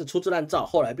原来是粗制滥造，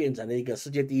后来变成了一个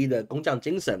世界第一的工匠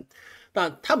精神。那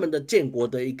他们的建国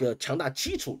的一个强大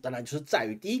基础，当然就是在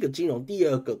于第一个金融，第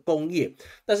二个工业。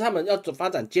但是他们要发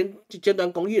展尖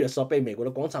端工业的时候，被美国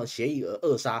的广场协议而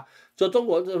扼杀，所以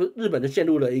日本就陷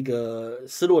入了一个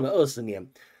失落了20年。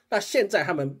那现在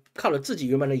他们靠了自己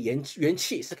原本的元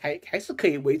气，还是可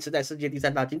以维持在世界第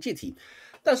3大经济体，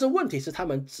但是问题是他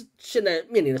们现在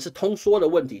面临的是通缩的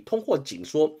问题，通货紧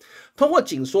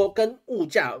缩跟物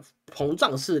价膨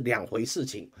胀是两回事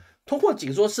情。通货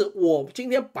紧缩是我今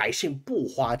天百姓不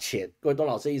花钱，各位懂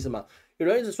老师的意思吗？有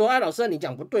人一直说，哎，老师你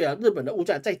讲不对啊，日本的物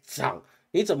价在涨，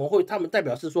你怎么会？他们代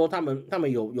表是说他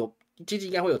们有经济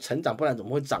应该会有成长，不然怎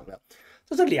么会涨呢？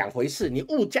这是两回事，你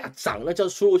物价涨那叫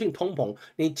输入性通膨，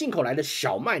你进口来的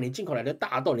小麦，你进口来的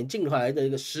大豆，你进口来的一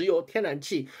个石油、天然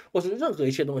气，或是任何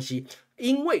一些东西，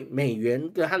因为美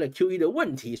元跟它的 QE 的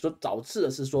问题所导致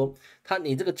的是说，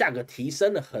你这个价格提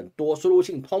升了很多，输入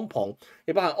性通膨，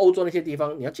也包含欧洲那些地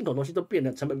方，你要进口东西都变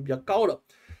得成本比较高了。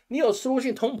你有输入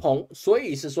性通膨，所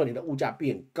以是说你的物价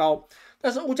变高，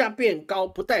但是物价变高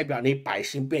不代表你百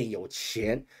姓变有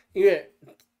钱，因为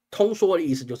通缩的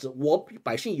意思就是我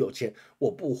百姓有钱，我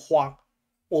不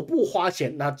花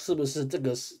钱，那是不是这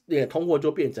个通货就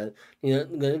变成你的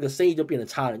那个生意就变得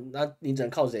差了？那你只能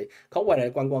靠谁？靠外来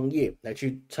的观光业来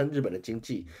去撑日本的经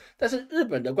济。但是日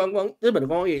本的观光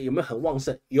业有没有很旺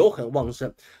盛？有很旺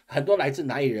盛，很多来自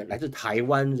哪里人？来自台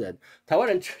湾人。台湾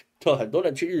人就很多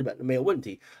人去日本没有问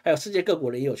题，还有世界各国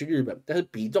人也有去日本，但是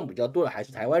比重比较多的还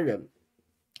是台湾人。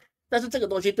但是这个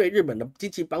东西对日本的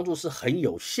经济帮助是很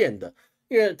有限的。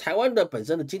因为台湾的本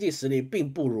身的经济实力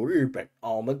并不如日本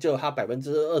我们只有它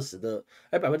20%的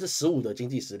15%的经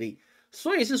济实力，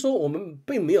所以是说我们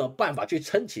并没有办法去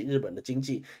撑起日本的经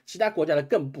济，其他国家的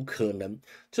更不可能。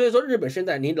所以说日本现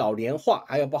在你老年化，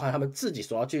还有包含他们自己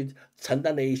所要去承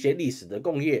担的一些历史的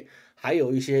共业，还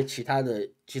有一些其他的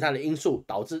因素，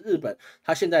导致日本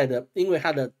它现在的因为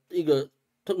它的一个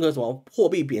什么货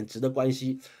币贬值的关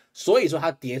系。所以说它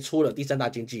跌出了第3大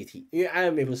经济体，因为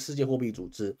IMF 世界货币组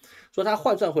织，所以它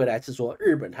换算回来是说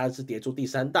日本它是跌出第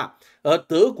3大，而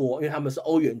德国因为他们是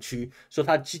欧元区，所以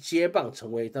它接棒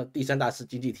成为第3大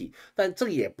经济体。但这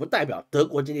个也不代表德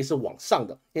国经济是往上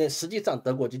的，因为实际上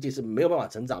德国经济是没有办法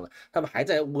成长的，他们还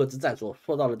在乌俄之战所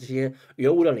受到的这些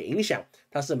原物料的影响，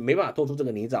它是没办法脱出这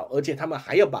个泥沼，而且他们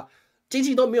还要把经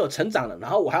济都没有成长了，然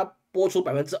后我还要拨出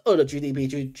2%的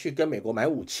GDP 去跟美国买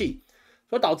武器。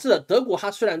所以导致了德国，它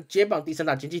虽然接棒第3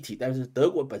大经济体，但是德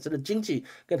国本身的经济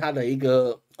跟它的一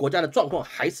个国家的状况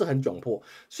还是很窘迫。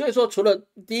所以说，除了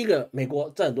第一个，美国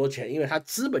挣很多钱，因为它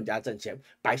资本家挣钱，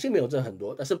百姓没有挣很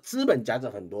多，但是资本家挣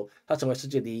很多，它成为世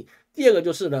界第一。第二个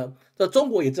就是呢，这中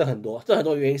国也挣很多，挣很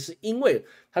多原因是因为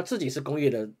它自己是工业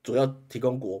的主要提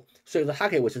供国，所以说它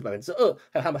可以维持2%，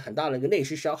还有他们很大的一个内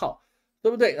需消耗。对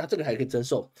不对？那这个还可以征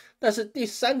收，但是第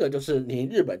3个就是你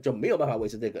日本就没有办法维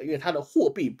持这个，因为它的货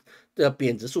币的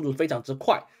贬值速度非常之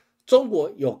快。中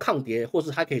国有抗跌，或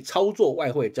是它可以操作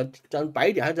外汇，讲白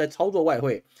一点，它在操作外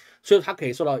汇，所以它可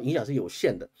以受到影响是有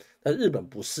限的。但日本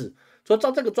不是，所以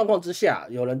照这个状况之下，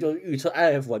有人就预测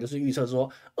IMF 就是预测说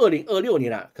，2026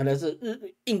年可能是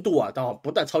印度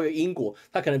不但超越英国，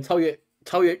它可能超越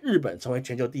日本，成为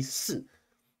全球第4。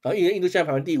然后因为印度现在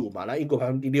排名第5嘛，然后英国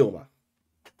排名第6嘛。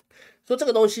说这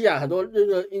个东西很多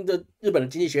日本的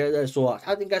经济学在说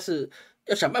他应该是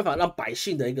要想办法让百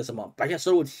姓的一个百姓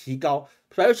收入提高，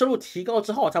百姓收入提高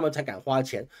之后，他们才敢花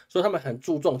钱，所以他们很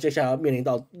注重接下来要面临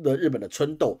到日本的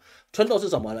春斗。春斗是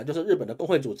什么呢？就是日本的工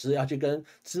会组织要去跟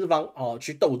资方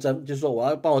去斗争，就是说我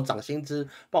要帮我涨薪资，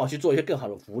帮我去做一些更好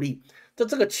的福利。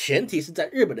这个前提是在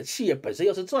日本的企业本身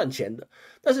又是赚钱的，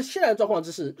但是现在的状况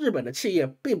就是日本的企业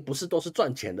并不是都是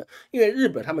赚钱的，因为日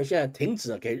本他们现在停止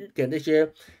了给那些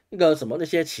那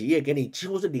些企业给你几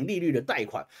乎是零利率的贷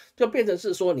款，就变成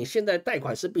是说你现在贷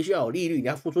款是必须要有利率，你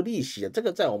要付出利息的。这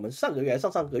个在我们上个月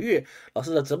上个月老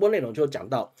师的直播内容就讲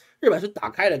到，日本是打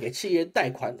开了给企业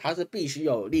贷款，它是必须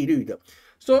要有利率的。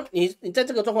说你在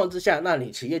这个状况之下，那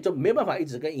你企业就没有办法一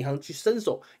直跟银行去伸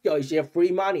手要一些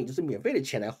free money， 就是免费的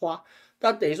钱来花。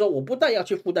那等于说我不但要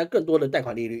去负担更多的贷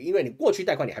款利率，因为你过去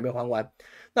贷款你还没还完，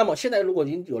那么现在如果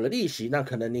已经有了利息，那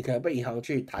可能被银行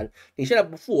去谈，你现在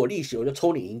不付我利息，我就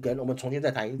抽你银根，我们重新再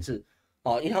谈一次。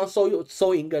银行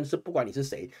收银根是不管你是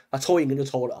谁，抽银根就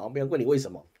抽了啊，没人问你为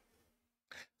什么。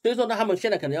所以说呢，他们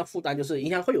现在可能要负担就是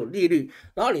银行会有利率，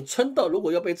然后你春斗如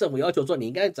果又被政府要求说你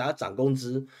应该涨工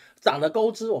资，涨了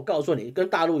工资，我告诉你，跟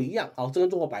大陆一样，这跟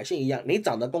中国百姓一样，你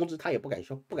涨的工资他也不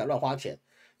敢乱花钱。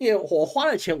因为我花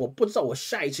了钱，我不知道我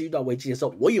下一次遇到危机的时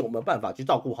候，我有没有办法去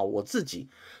照顾好我自己。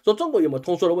说中国有没有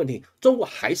通缩的问题？中国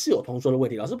还是有通缩的问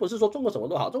题。老师不是说中国什么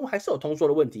都好，中国还是有通缩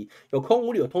的问题，有空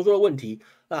无理有通缩的问题。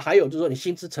那还有就是说你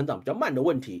薪资成长比较慢的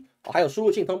问题，还有输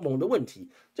入性通膨的问题，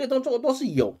这些中国都是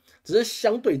有，只是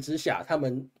相对之下，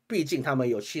毕竟他们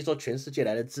有吸收全世界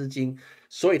来的资金，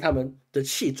所以他们的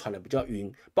气喘的比较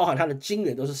匀，包含他的晶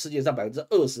圆都是世界上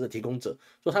20%的提供者，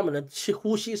所以他们的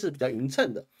呼吸是比较匀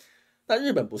称的。但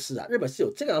日本不是啊，日本是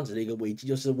有这个样子的一个危机，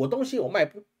就是我东西我卖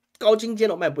不高精尖，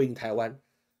我卖不赢台湾，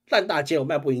烂大街我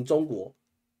卖不赢中国，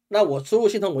那我输入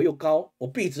性通膨又高，我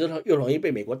币值又容易被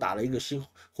美国打了一个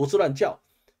胡思乱叫，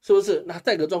是不是？那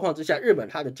在这个状况之下，日本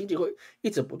它的经济会一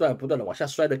直不断的往下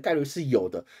摔的概率是有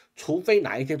的，除非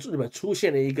哪一天日本出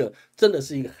现了一个真的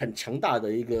是一个很强大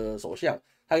的一个首相，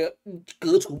他要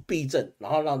革除弊政，然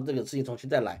后让这个事情重新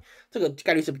再来，这个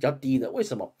概率是比较低的。为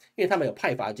什么？因为他们有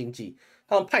派阀经济。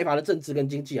他们派阀的政治跟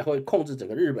经济会控制整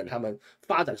个日本，他们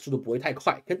发展速度不会太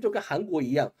快，就跟韩国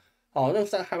一样。那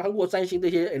韩国三星这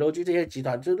些 LG 这些集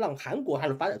团，就让韩国它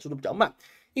的发展速度比较慢，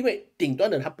因为顶端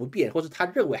的它不变，或是他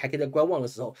认为还可以在观望的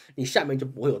时候，你下面就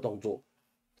不会有动作。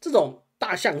这种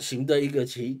大象型的一个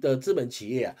资本企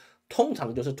业啊，通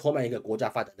常就是拖慢一个国家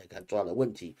发展的一个很重要的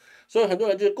问题。所以很多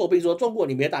人就是诟病说，中国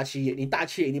你没大企业，你大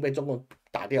企业一定被中共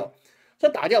打掉。这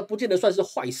打掉不见得算是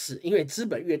坏事，因为资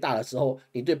本越大的时候，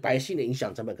你对百姓的影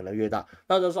响成本可能越大。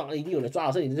那就说一定有人抓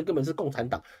到，说你这根本是共产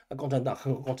党，共产党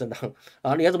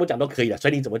啊，你要怎么讲都可以了，随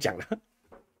你怎么讲了。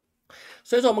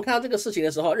所以说我们看到这个事情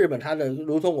的时候，日本它的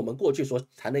如同我们过去所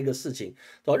谈的一个事情，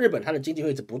日本它的经济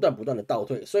会一直不断的倒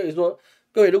退。所以说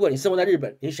各位，如果你生活在日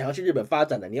本，你想要去日本发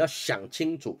展的，你要想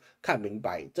清楚看明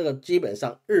白，这个基本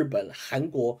上日本、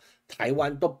韩国、台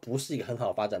湾都不是一个很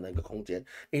好发展的一个空间。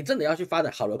你真的要去发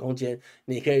展好的空间，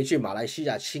你可以去马来西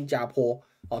亚、新加坡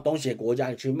东协国家，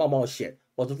你去冒险，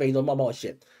或是非洲冒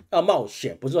险。要冒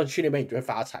险，不是说去那边你就会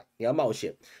发财，你要冒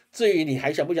险。至于你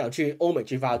还想不想去欧美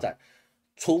去发展，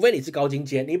除非你是高精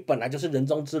尖，你本来就是人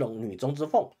中之龙、女中之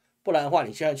凤，不然的话，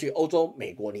你现在去欧洲、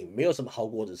美国，你没有什么好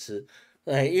果子吃。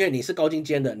因为你是高精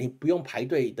尖的，你不用排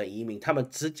队等移民，他们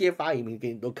直接发移民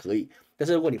给你都可以。但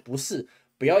是如果你不是，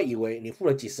不要以为你付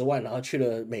了几十万，然后去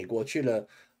了美国，去了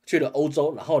欧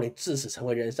洲，然后你自此成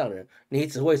为人上人，你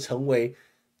只会成为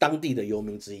当地的游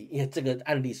民之一。因为这个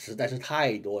案例实在是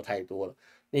太多了。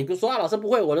你说老师不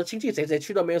会，我的亲戚谁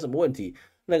去都没有什么问题，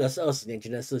那个是20年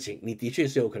前的事情，你的确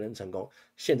是有可能成功，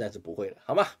现在是不会了，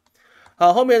好吗？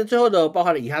好，后面最后的包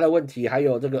含了以哈的问题，还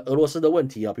有这个俄罗斯的问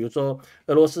题比如说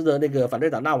俄罗斯的那个反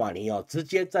对党纳瓦尼直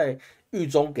接在狱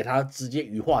中给他直接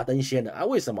羽化登仙了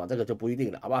为什么这个就不一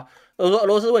定了，好吧？俄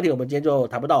罗斯的问题我们今天就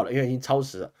谈不到了，因为已经超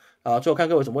时了最后看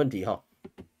各位有什么问题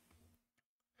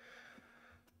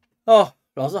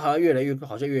老师好像越来越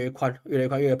宽，越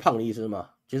来越胖的意思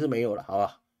吗？其实没有了，好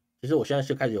吧？其实我现在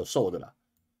就开始有瘦的了，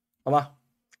好吧？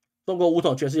中国武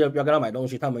统全世界不要跟他买东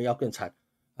西，他们要更惨。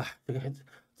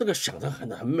这个想着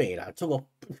很美啦，这个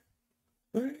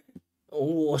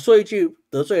我说一句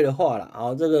得罪的话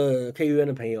啦这个 KUN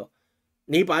的朋友，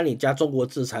你把你家中国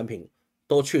制产品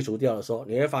都去除掉的时候，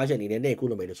你会发现你连内裤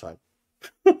都没得穿。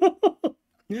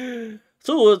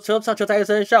所以我求财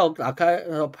神下午打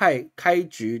开开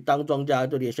局当庄家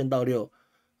就连线到6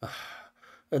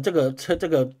这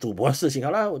个赌博的事情，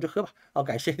好了，我就喝吧。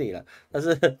感谢你了，但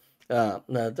是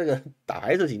那这个打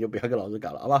牌的事情就不要跟老师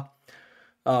搞了，好吧？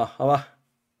好吧。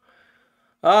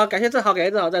感谢正好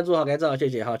赞助，感谢正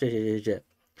好，谢谢谢谢。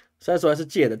虽然说是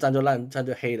借的，赞就烂，赞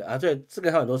就黑的对，这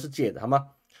个很多是借的，好吗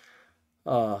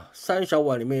？3小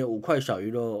碗里面有5块小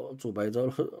鱼肉煮白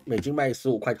粥，美金卖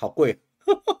15块，好贵，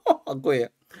好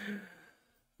贵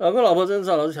跟老婆争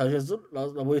吵，老师挑衅说，老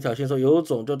婆一挑衅说有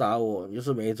种就打我，你就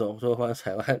是没种，说换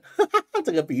台湾，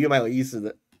这个比喻蛮有意思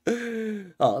的。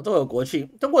中国国气，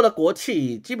中国的国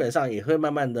气基本上也会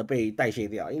慢慢的被代谢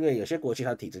掉，因为有些国气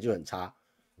它体质就很差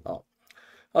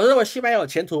我认为西班牙有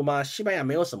前途吗？西班牙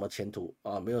没有什么前途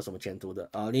啊，没有什么前途的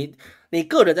啊。你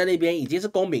个人在那边已经是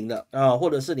公民了啊，或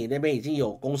者是你那边已经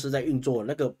有公司在运作，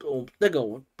那个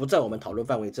我不在我们讨论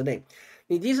范围之内。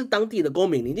你已经是当地的公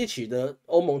民，你已经取得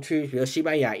欧盟区，比如西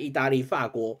班牙、意大利、法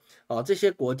国啊这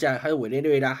些国家，还有委内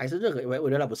瑞拉，还是任何委内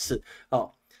瑞拉不是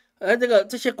哦。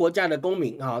这些国家的公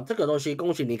民啊，这个东西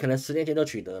恭喜你，可能10年前就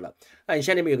取得了。那你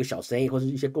现在那边有个小生意或者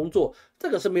一些工作，这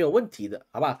个是没有问题的，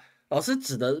好吧？老师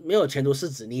指的没有前途，是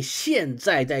指你现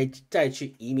在再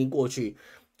去移民过去，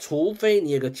除非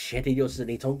你有个前提，就是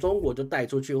你从中国就带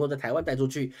出去，或者台湾带出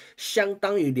去，相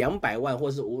当于200万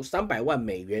或是300万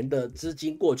美元的资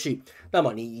金过去，那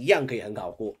么你一样可以很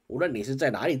好过，无论你是在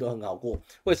哪里都很好过。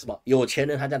为什么？有钱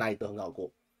人他在哪里都很好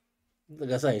过，这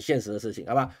个是很现实的事情，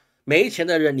好吧？没钱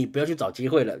的人，你不要去找机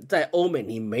会了。在欧美，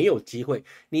你没有机会，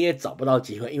你也找不到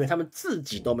机会，因为他们自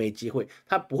己都没机会，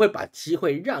他不会把机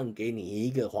会让给你一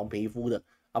个黄皮肤的，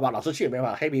好不好？老师去也没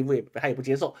办法，黑皮肤他也不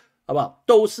接受，好不好？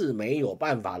都是没有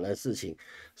办法的事情。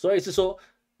所以是说，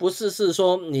不是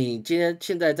说你今天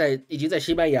现在已经在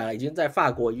西班牙，已经在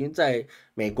法国，已经在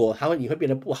美国，你会变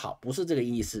得不好，不是这个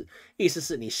意思。意思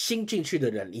是你新进去的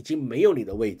人已经没有你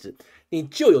的位置。你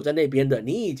就有在那边的，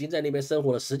你已经在那边生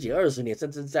活了10几20年，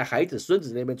甚至在孩子孙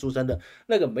子那边出生的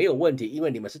那个没有问题，因为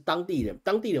你们是当地人，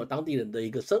当地人有当地人的一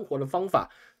个生活的方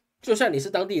法。就像你是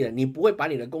当地人，你不会把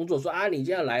你的工作说啊，你今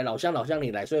天来老乡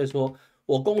你来，所以说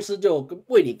我公司就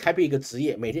为你开辟一个职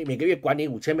业，每个月管你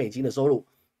$5000的收入。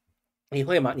你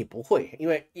会吗？你不会，因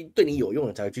为对你有用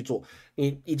的才会去做。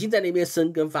你已经在那边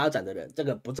生根发展的人，这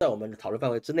个不在我们的讨论范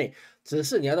围之内。只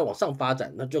是你要再往上发展，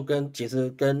那就其实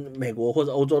跟美国或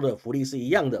者欧洲的福利是一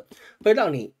样的，会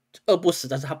让你饿不死，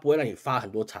但是它不会让你发很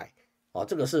多财。哦，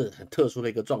这个是很特殊的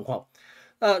一个状况。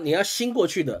那你要新过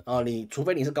去的啊，除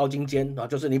非你是高精尖啊，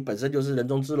就是你本身就是人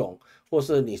中之龙，或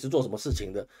是你是做什么事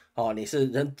情的哦，你是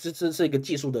是一个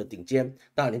技术的顶尖，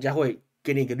那人家会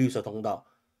给你一个绿色通道。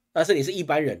但是你是一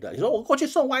般人的，你说我过去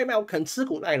送外卖，我肯吃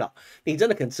苦耐劳，你真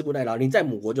的肯吃苦耐劳，你在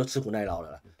母国就吃苦耐劳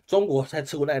了啦，中国才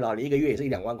吃苦耐劳，你一个月也是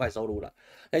1-2万块收入了。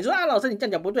你说啊，老师你这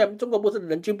样讲不对，中国不是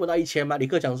人均不到1000吗？李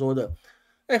克强说的，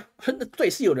对，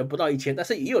是有人不到1000，但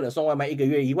是也有人送外卖，一个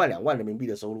月1万2万人民币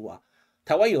的收入啊。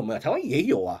台湾有没有？台湾也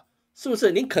有啊，是不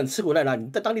是？你肯吃苦耐劳，你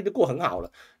在当地就过很好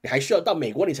了，你还需要到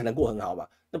美国你才能过很好吗？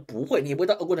那不会，你也不会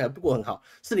到俄国才过很好，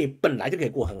是你本来就可以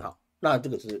过很好，那这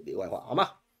个是例外话，好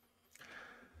吗？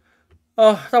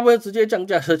大部分直接降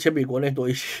价的钱比国内多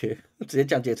一些，直接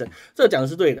降阶层，这个讲的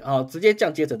是对的啊，直接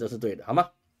降阶层这是对的，好吗？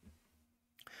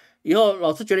以后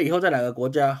老师觉得以后在哪个国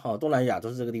家，东南亚都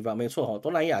是这个地方，没错，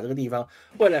东南亚这个地方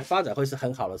未来发展会是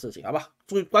很好的事情，好吧？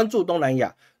注意关注东南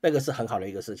亚，那个是很好的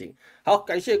一个事情。好，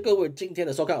感谢各位今天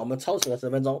的收看，我们超时了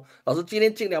10分钟，老师今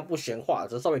天尽量不闲话，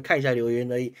只是稍微看一下留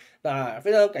言而已。那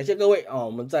非常感谢各位啊，我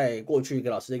们在过去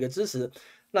给老师的一个支持。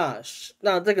那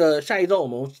这个下一周我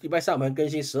们礼拜3我们会更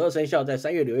新12生肖在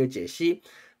3月6月解析。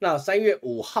那3月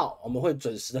5号我们会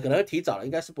准时的，可能会提早了，应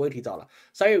该是不会提早了。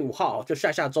3月5号就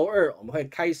下周二我们会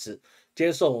开始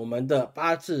接受我们的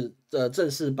八字的正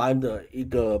式班的一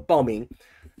个报名。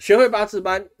学会八字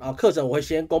班啊，课程我会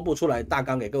先公布出来，大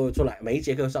纲给各位出来，每一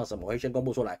节课上什么我会先公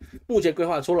布出来。目前规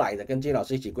划出来的跟金老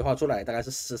师一起规划出来，大概是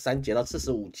13节到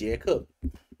45节课。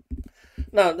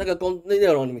那个内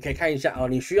容你们可以看一下啊，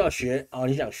你需要学啊，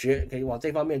你想学可以往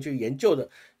这方面去研究的，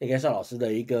你可以上老师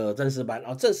的一个正式班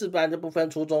啊。正式班就不分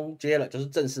初中阶了，就是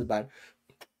正式班。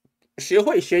学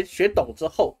会学懂之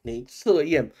后，你测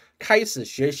验开始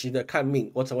学习的看命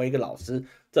或成为一个老师，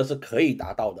这是可以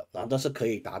达到的啊，这是可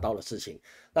以达到的事情。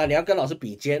那你要跟老师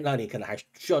比肩，那你可能还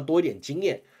需要多一点经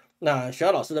验。那学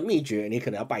到老师的秘诀，你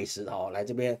可能要拜师哦，来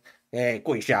这边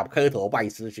跪下磕头拜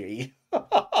师学艺。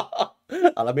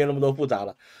好了，没有那么多复杂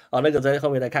了，好，那个在后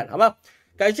面再看，好吗？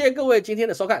感谢各位今天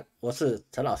的收看，我是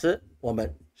陈老师，我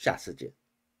们下次见。